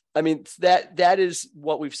 But I mean, that is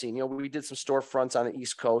what we've seen. We did some storefronts on the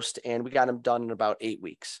East Coast and we got them done in about 8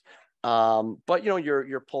 weeks. But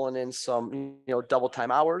you're pulling in some, double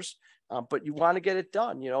time hours, but you want to get it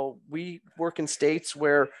done. We work in states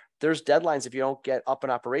where there's deadlines. If you don't get up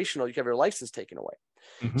and operational, you can have your license taken away.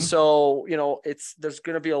 Mm-hmm. So, there's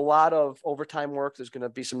going to be a lot of overtime work. There's going to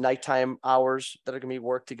be some nighttime hours that are going to be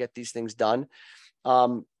worked to get these things done.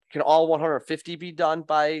 Can all 150 be done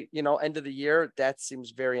by, end of the year? That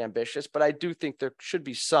seems very ambitious, but I do think there should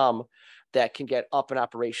be some that can get up and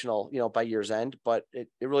operational, by year's end, but it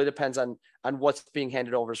really depends on what's being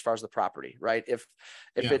handed over as far as the property, right? If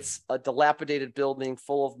it's a dilapidated building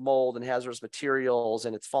full of mold and hazardous materials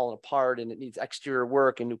and it's falling apart and it needs exterior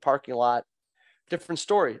work and new parking lot, different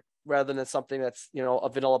story, rather than something that's, a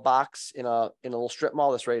vanilla box in a little strip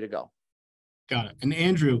mall that's ready to go. Got it. And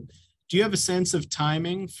Andrew, do you have a sense of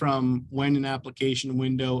timing from when an application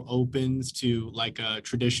window opens to like a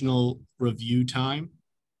traditional review time?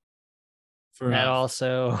 That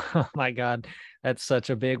also, oh my God, that's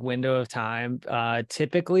such a big window of time.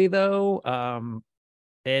 Typically though,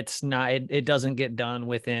 it doesn't get done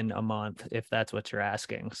within a month, if that's what you're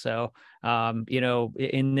asking. So,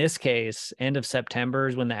 in this case, end of September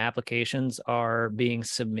is when the applications are being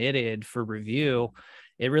submitted for review.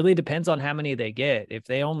 It really depends on how many they get. If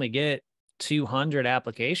they only get 200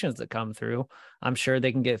 applications that come through, I'm sure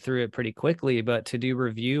they can get through it pretty quickly. But to do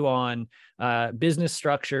review on business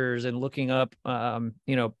structures and looking up, how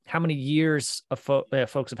many years of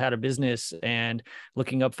folks have had a business and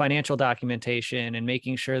looking up financial documentation and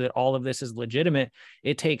making sure that all of this is legitimate,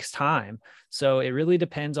 it takes time. So it really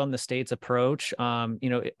depends on the state's approach.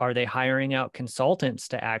 Are they hiring out consultants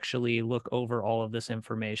to actually look over all of this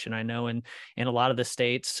information? I know in a lot of the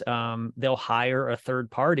states, they'll hire a third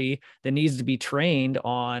party that needs to be trained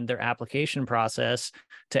on their application process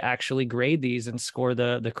to actually grade these and score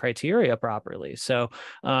the criteria properly. So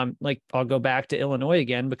I'll go back to Illinois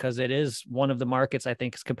again, because it is one of the markets I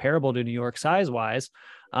think is comparable to New York size wise.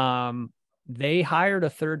 They hired a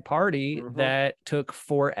third party that took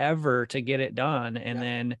forever to get it done. And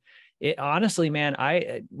then it honestly, man,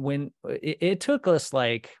 it took us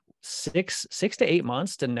like six to 8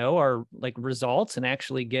 months to know our like results and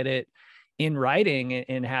actually get it in writing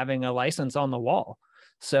and having a license on the wall.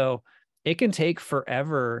 So it can take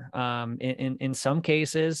forever in some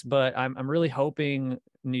cases, but I'm really hoping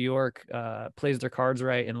New York plays their cards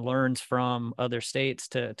right and learns from other states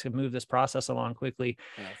to move this process along quickly.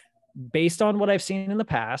 Yeah. Based on what I've seen in the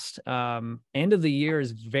past, end of the year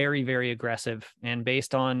is very, very aggressive. And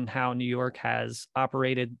based on how New York has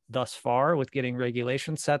operated thus far with getting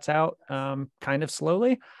regulation sets out kind of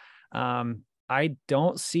slowly, I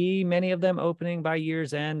don't see many of them opening by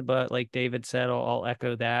year's end, but like David said, I'll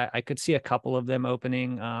echo that. I could see a couple of them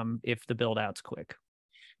opening if the build out's quick.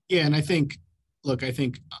 Yeah, and I think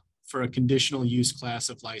for a conditional use class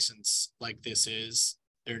of license like this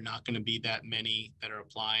there are not going to be that many that are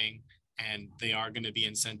applying, and they are going to be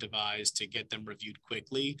incentivized to get them reviewed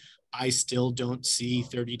quickly. I still don't see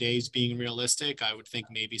 30 days being realistic. I would think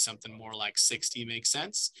maybe something more like 60 makes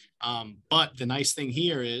sense. But the nice thing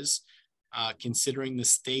here is, considering the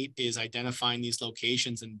state is identifying these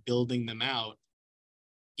locations and building them out,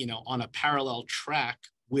 on a parallel track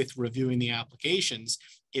with reviewing the applications,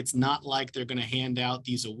 it's not like they're going to hand out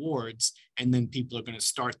these awards and then people are going to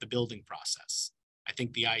start the building process. I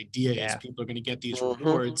think the idea is people are going to get these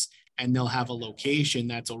rewards and they'll have a location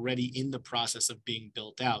that's already in the process of being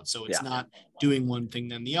built out. So it's not doing one thing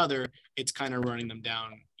then the other. It's kind of running them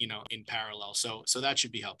down, in parallel. So that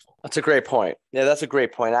should be helpful. That's a great point. Yeah, that's a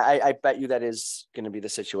great point. I bet you that is going to be the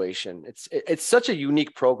situation. It's such a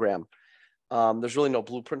unique program. There's really no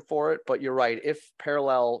blueprint for it, but you're right. If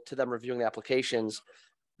parallel to them reviewing the applications,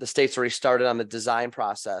 the state's already started on the design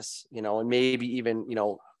process, and maybe even,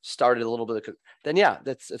 started a little bit of, then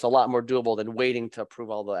it's a lot more doable than waiting to approve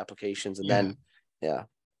all the applications. And then,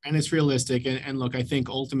 And it's realistic. And look, I think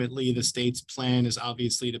ultimately the state's plan is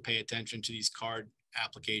obviously to pay attention to these CAURD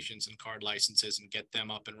applications and CAURD licenses and get them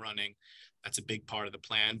up and running. That's a big part of the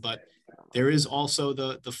plan. But there is also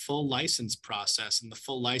the full license process and the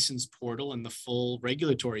full license portal and the full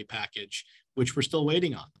regulatory package, which we're still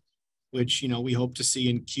waiting on, which, we hope to see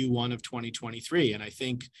in Q1 of 2023. And I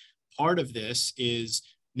think part of this is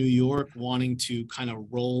New York wanting to kind of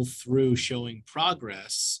roll through showing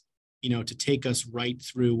progress, to take us right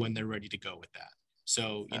through when they're ready to go with that.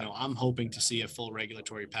 So, I'm hoping to see a full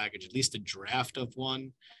regulatory package, at least a draft of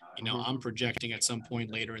one. I'm projecting at some point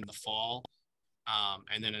later in the fall,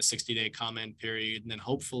 and then a 60-day comment period. And then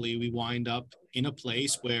hopefully we wind up in a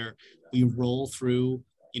place where we roll through,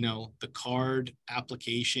 the CAURD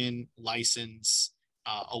application license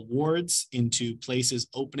awards into places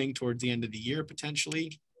opening towards the end of the year,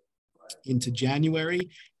 potentially into January.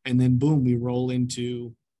 And then boom, we roll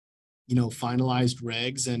into, finalized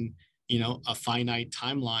regs and, a finite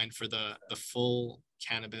timeline for the full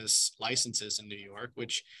cannabis licenses in New York,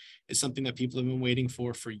 which is something that people have been waiting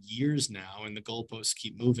for years now. And the goalposts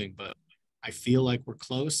keep moving, but I feel like we're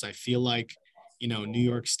close. I feel like, New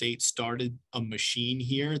York State started a machine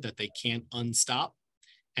here that they can't unstop.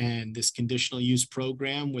 And this conditional use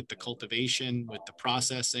program with the cultivation, with the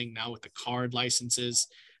processing, now with the CAURD licenses,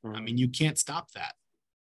 I mean, you can't stop that.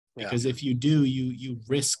 Because if you do, you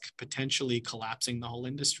risk potentially collapsing the whole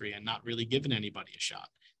industry and not really giving anybody a shot.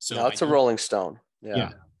 So it's a rolling stone.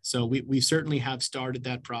 So we certainly have started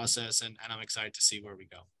that process, and I'm excited to see where we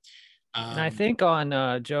go. And I think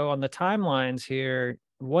on Joe, on the timelines here,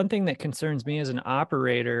 one thing that concerns me as an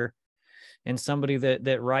operator and somebody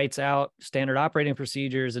that writes out standard operating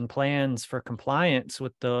procedures and plans for compliance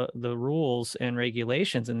with the rules and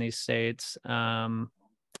regulations in these states.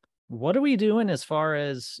 What are we doing as far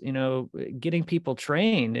as, getting people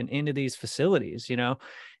trained and into these facilities? The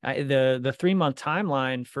 3-month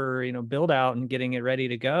timeline for, build out and getting it ready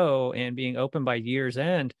to go and being open by year's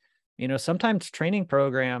end, sometimes training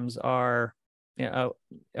programs are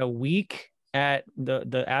a week at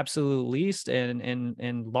the absolute least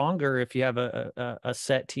and longer if you have a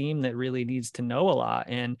set team that really needs to know a lot.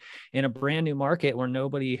 And in a brand new market where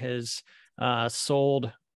nobody has sold,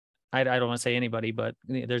 I don't want to say anybody, but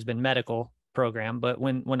there's been medical program. But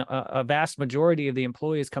when a vast majority of the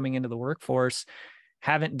employees coming into the workforce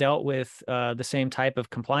haven't dealt with the same type of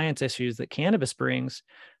compliance issues that cannabis brings,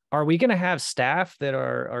 are we going to have staff that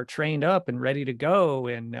are trained up and ready to go?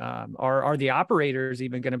 And are the operators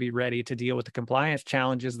even going to be ready to deal with the compliance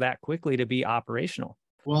challenges that quickly to be operational?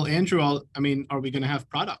 Well, Andrew, are we going to have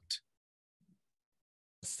product?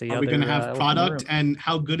 Are we going to have product, and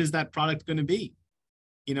how good is that product going to be?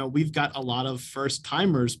 We've got a lot of first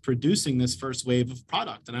timers producing this first wave of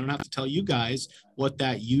product, and I don't have to tell you guys what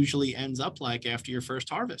that usually ends up like after your first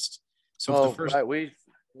harvest. So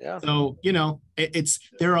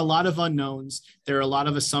there are a lot of unknowns. There are a lot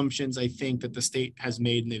of assumptions, I think, that the state has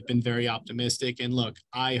made, and they've been very optimistic. And look,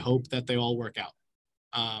 I hope that they all work out.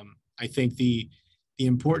 I think the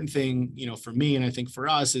important thing, for me, and I think for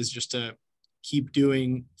us, is just to keep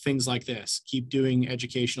doing things like this, keep doing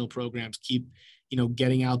educational programs, keep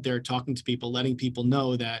getting out there, talking to people, letting people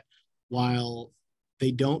know that while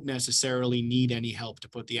they don't necessarily need any help to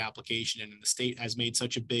put the application in, and the state has made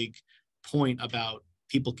such a big point about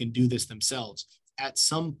people can do this themselves, at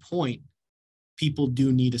some point, people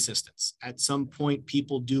do need assistance. At some point,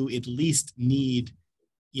 people do at least need,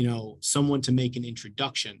 someone to make an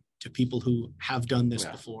introduction to people who have done this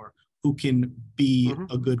before, who can be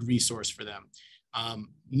a good resource for them.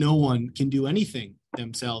 No one can do anything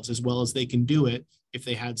themselves as well as they can do it if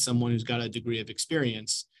they had someone who's got a degree of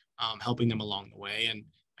experience helping them along the way.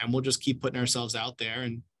 And we'll just keep putting ourselves out there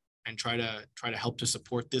and try to help to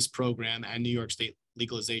support this program and New York State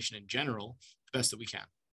legalization in general the best that we can.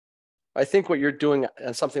 I think what you're doing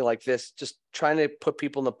on something like this, just trying to put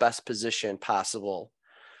people in the best position possible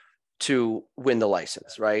to win the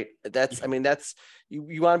license, right? That's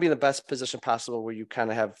you want to be in the best position possible where you kind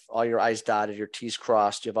of have all your I's dotted, your T's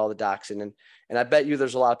crossed, you have all the docs in. And I bet you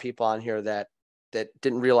there's a lot of people on here that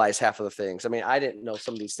didn't realize half of the things. I mean, I didn't know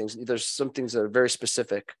some of these things. There's some things that are very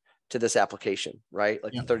specific to this application, right?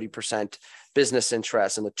 Like Yeah. 30% business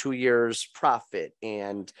interest and the 2 years profit.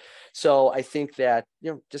 And so I think that,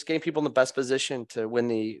 just getting people in the best position to win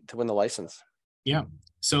the license. Yeah.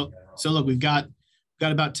 So look, we've got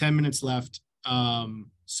about 10 minutes left.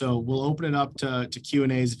 So we'll open it up to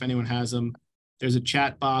Q&As if anyone has them. There's a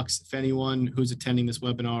chat box. If anyone who's attending this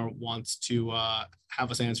webinar wants to have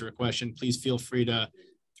us answer a question, please feel free to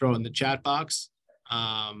throw it in the chat box.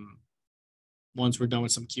 Once we're done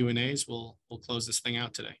with some Q&As, we'll close this thing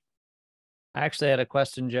out today. I actually had a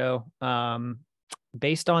question, Joe.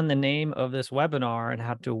 Based on the name of this webinar and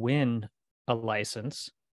how to win a license,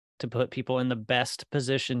 to put people in the best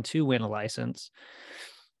position to win a license,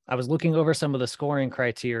 I was looking over some of the scoring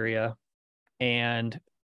criteria, and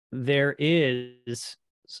there is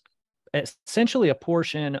essentially a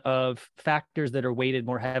portion of factors that are weighted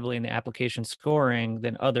more heavily in the application scoring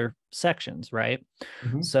than other sections, right?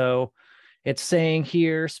 Mm-hmm. So it's saying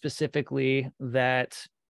here specifically that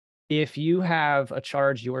if you have a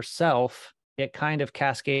charge yourself, it kind of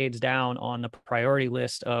cascades down on the priority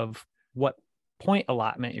list of what point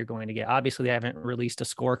allotment you're going to get. Obviously, they haven't released a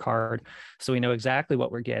scorecard, so we know exactly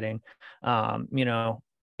what we're getting.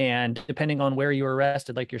 And depending on where you were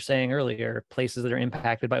arrested, like you're saying earlier, places that are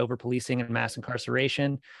impacted by over-policing and mass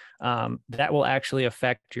incarceration, that will actually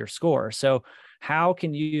affect your score. So how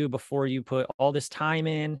can you, before you put all this time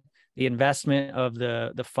in, the investment of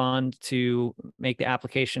the fund to make the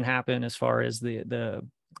application happen as far as the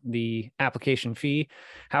application fee,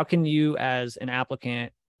 how can you as an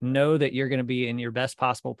applicant know that you're going to be in your best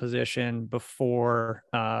possible position before,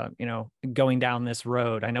 going down this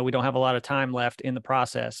road? I know we don't have a lot of time left in the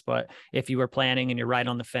process, but if you were planning and you're right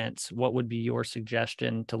on the fence, what would be your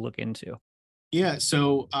suggestion to look into? Yeah,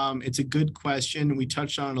 so it's a good question. We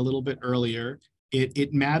touched on it a little bit earlier.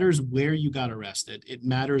 It matters where you got arrested. It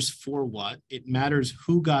matters for what. It matters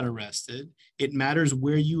who got arrested. It matters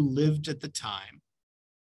where you lived at the time.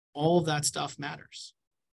 All of that stuff matters.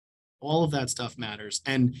 All of that stuff matters.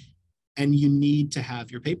 And you need to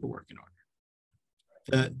have your paperwork in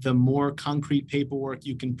order. The more concrete paperwork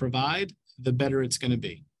you can provide, the better it's going to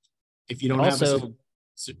be. If you don't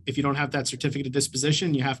if you don't have that certificate of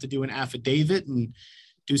disposition, you have to do an affidavit and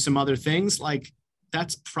do some other things. Like,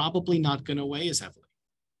 that's probably not going to weigh as heavily.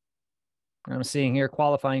 I'm seeing here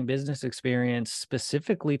qualifying business experience,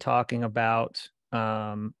 specifically talking about,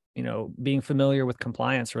 being familiar with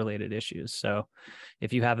compliance related issues. So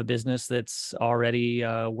if you have a business that's already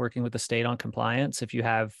working with the state on compliance, if you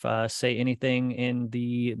have, say, anything in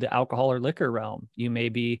the alcohol or liquor realm, you may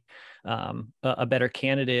be a better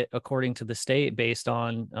candidate according to the state based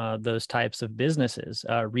on those types of businesses,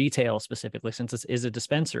 retail specifically, since this is a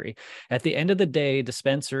dispensary. At the end of the day, a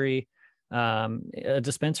dispensary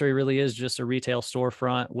really is just a retail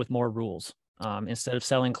storefront with more rules. Instead of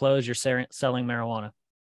selling clothes, you're selling marijuana.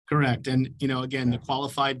 Correct. And, again, the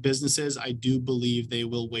qualified businesses, I do believe they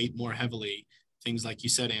will weight more heavily. Things like you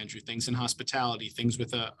said, Andrew, things in hospitality, things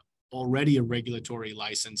with already a regulatory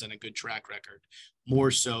license and a good track record,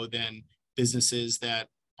 more so than businesses that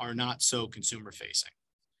are not so consumer facing.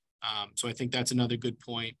 So I think that's another good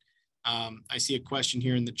point. I see a question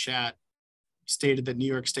here in the chat. Stated that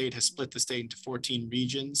New York State has split the state into 14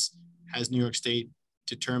 regions. Has New York State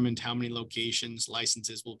determined how many locations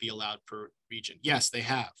licenses will be allowed per region? Yes, they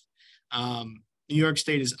have. New York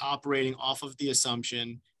State is operating off of the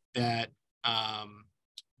assumption that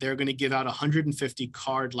they're going to give out 150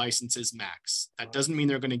 CAURD licenses max. That doesn't mean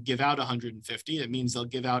they're going to give out 150. It means they'll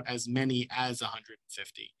give out as many as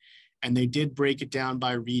 150. And they did break it down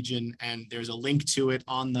by region, and there's a link to it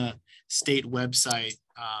on the state website.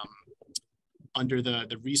 Under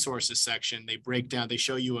the resources section, they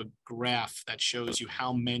show you a graph that shows you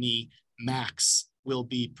how many max will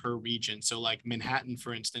be per region. So like Manhattan,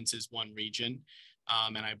 for instance, is one region.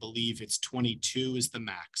 And I believe it's 22 is the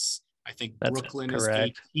max. I think That's Brooklyn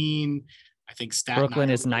correct. is 18. I think Staten Brooklyn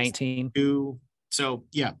Island is 19. 2. So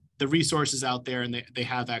yeah, the resource is out there, and they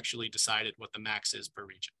have actually decided what the max is per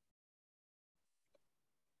region.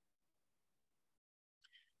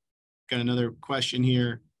 Got another question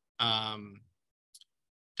here.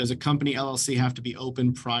 Does a company LLC have to be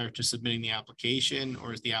open prior to submitting the application,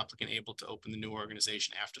 or is the applicant able to open the new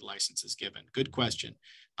organization after the license is given? Good question.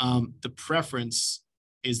 The preference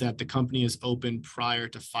is that the company is open prior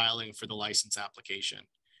to filing for the license application,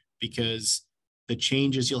 because the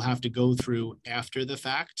changes you'll have to go through after the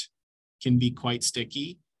fact can be quite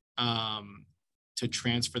sticky to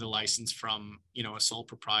transfer the license from, a sole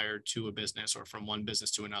proprietor to a business, or from one business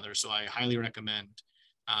to another. So I highly recommend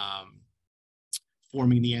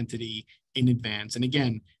forming the entity in advance. And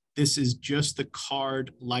again, This is just the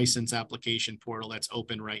CAURD license application portal that's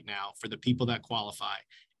open right now for the people that qualify.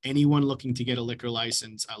 Anyone looking to get a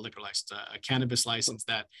a cannabis license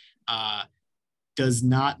that does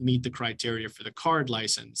not meet the criteria for the CAURD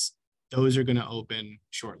license, those are going to open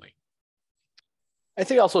shortly. I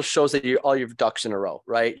think it also shows that all your ducks in a row,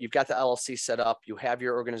 right? You've got the LLC set up, you have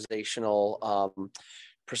your organizational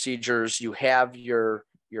procedures, you have your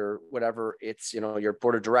whatever it's, your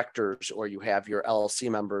board of directors, or you have your LLC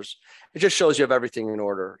members. It just shows you have everything in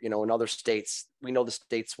order. In other states, we know the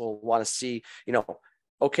states will want to see,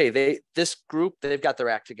 okay, this group, they've got their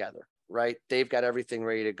act together, right? They've got everything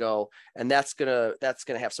ready to go. And that's gonna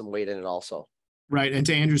have some weight in it also. Right. And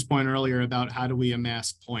to Andrew's point earlier about how do we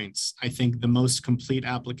amass points, I think the most complete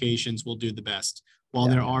applications will do the best. While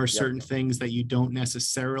there are certain things that you don't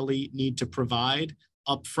necessarily need to provide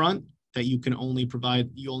upfront, that you only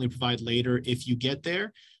provide later if you get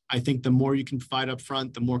there. I think the more you can provide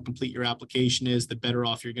upfront, the more complete your application is, the better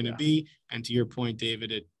off you're going to be. And to your point,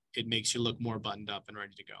 David, it makes you look more buttoned up and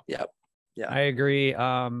ready to go. Yep. Yeah, I agree.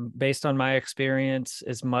 Based on my experience,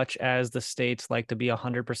 as much as the states like to be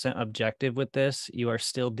 100% objective with this, you are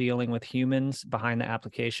still dealing with humans behind the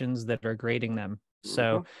applications that are grading them.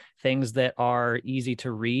 So things that are easy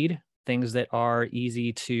to read, things that are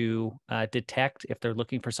easy to detect if they're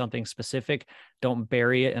looking for something specific, don't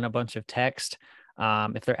bury it in a bunch of text.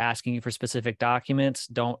 If they're asking you for specific documents,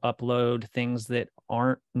 don't upload things that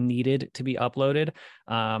aren't needed to be uploaded.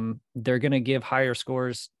 They're going to give higher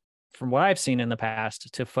scores, from what I've seen in the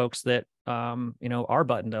past, to folks that, are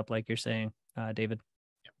buttoned up, like you're saying, David.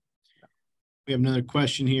 We have another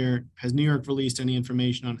question here. Has New York released any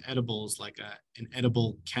information on edibles, like an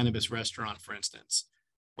edible cannabis restaurant, for instance?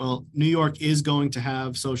 Well, New York is going to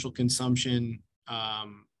have social consumption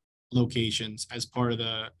locations as part of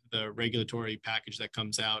the regulatory package that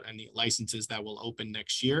comes out and the licenses that will open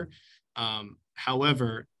next year.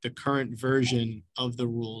 However, the current version of the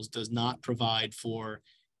rules does not provide for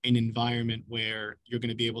an environment where you're going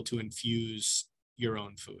to be able to infuse your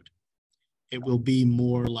own food. It will be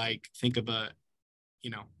more like, think of a,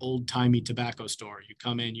 old-timey tobacco store. You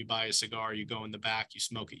come in, you buy a cigar, you go in the back, you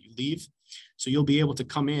smoke it, you leave. So you'll be able to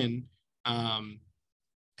come in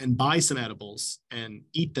and buy some edibles and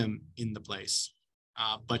eat them in the place,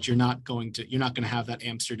 but you're not going to have that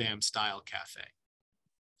Amsterdam-style cafe.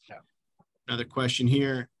 Yeah. Another question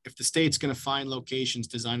here: if the state's going to find locations,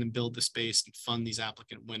 design and build the space, and fund these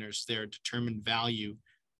applicant winners, their determined value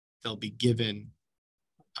they'll be given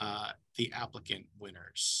the applicant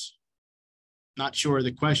winners. Not sure of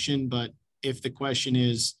the question, but if the question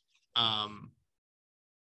is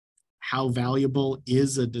how valuable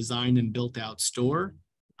is a designed and built out store,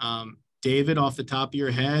 David, off the top of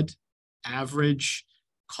your head, average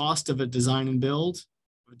cost of a design and build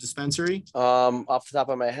of a dispensary? Off the top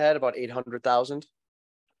of my head, about 800,000,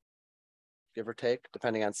 give or take,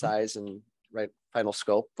 depending on size and final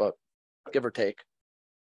scope, but give or take.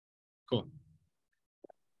 Cool.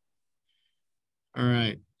 All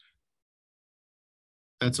right.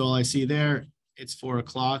 That's all I see there. It's 4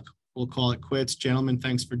 o'clock. We'll call it quits. Gentlemen,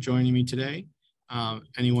 thanks for joining me today.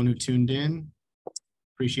 Anyone who tuned in,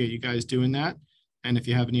 appreciate you guys doing that. And if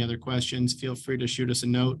you have any other questions, feel free to shoot us a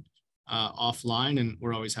note offline, and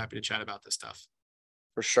we're always happy to chat about this stuff.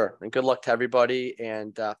 For sure. And good luck to everybody.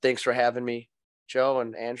 And thanks for having me, Joe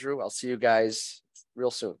and Andrew. I'll see you guys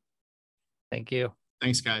real soon. Thank you.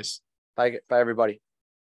 Thanks, guys. Bye, everybody.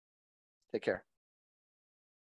 Take care.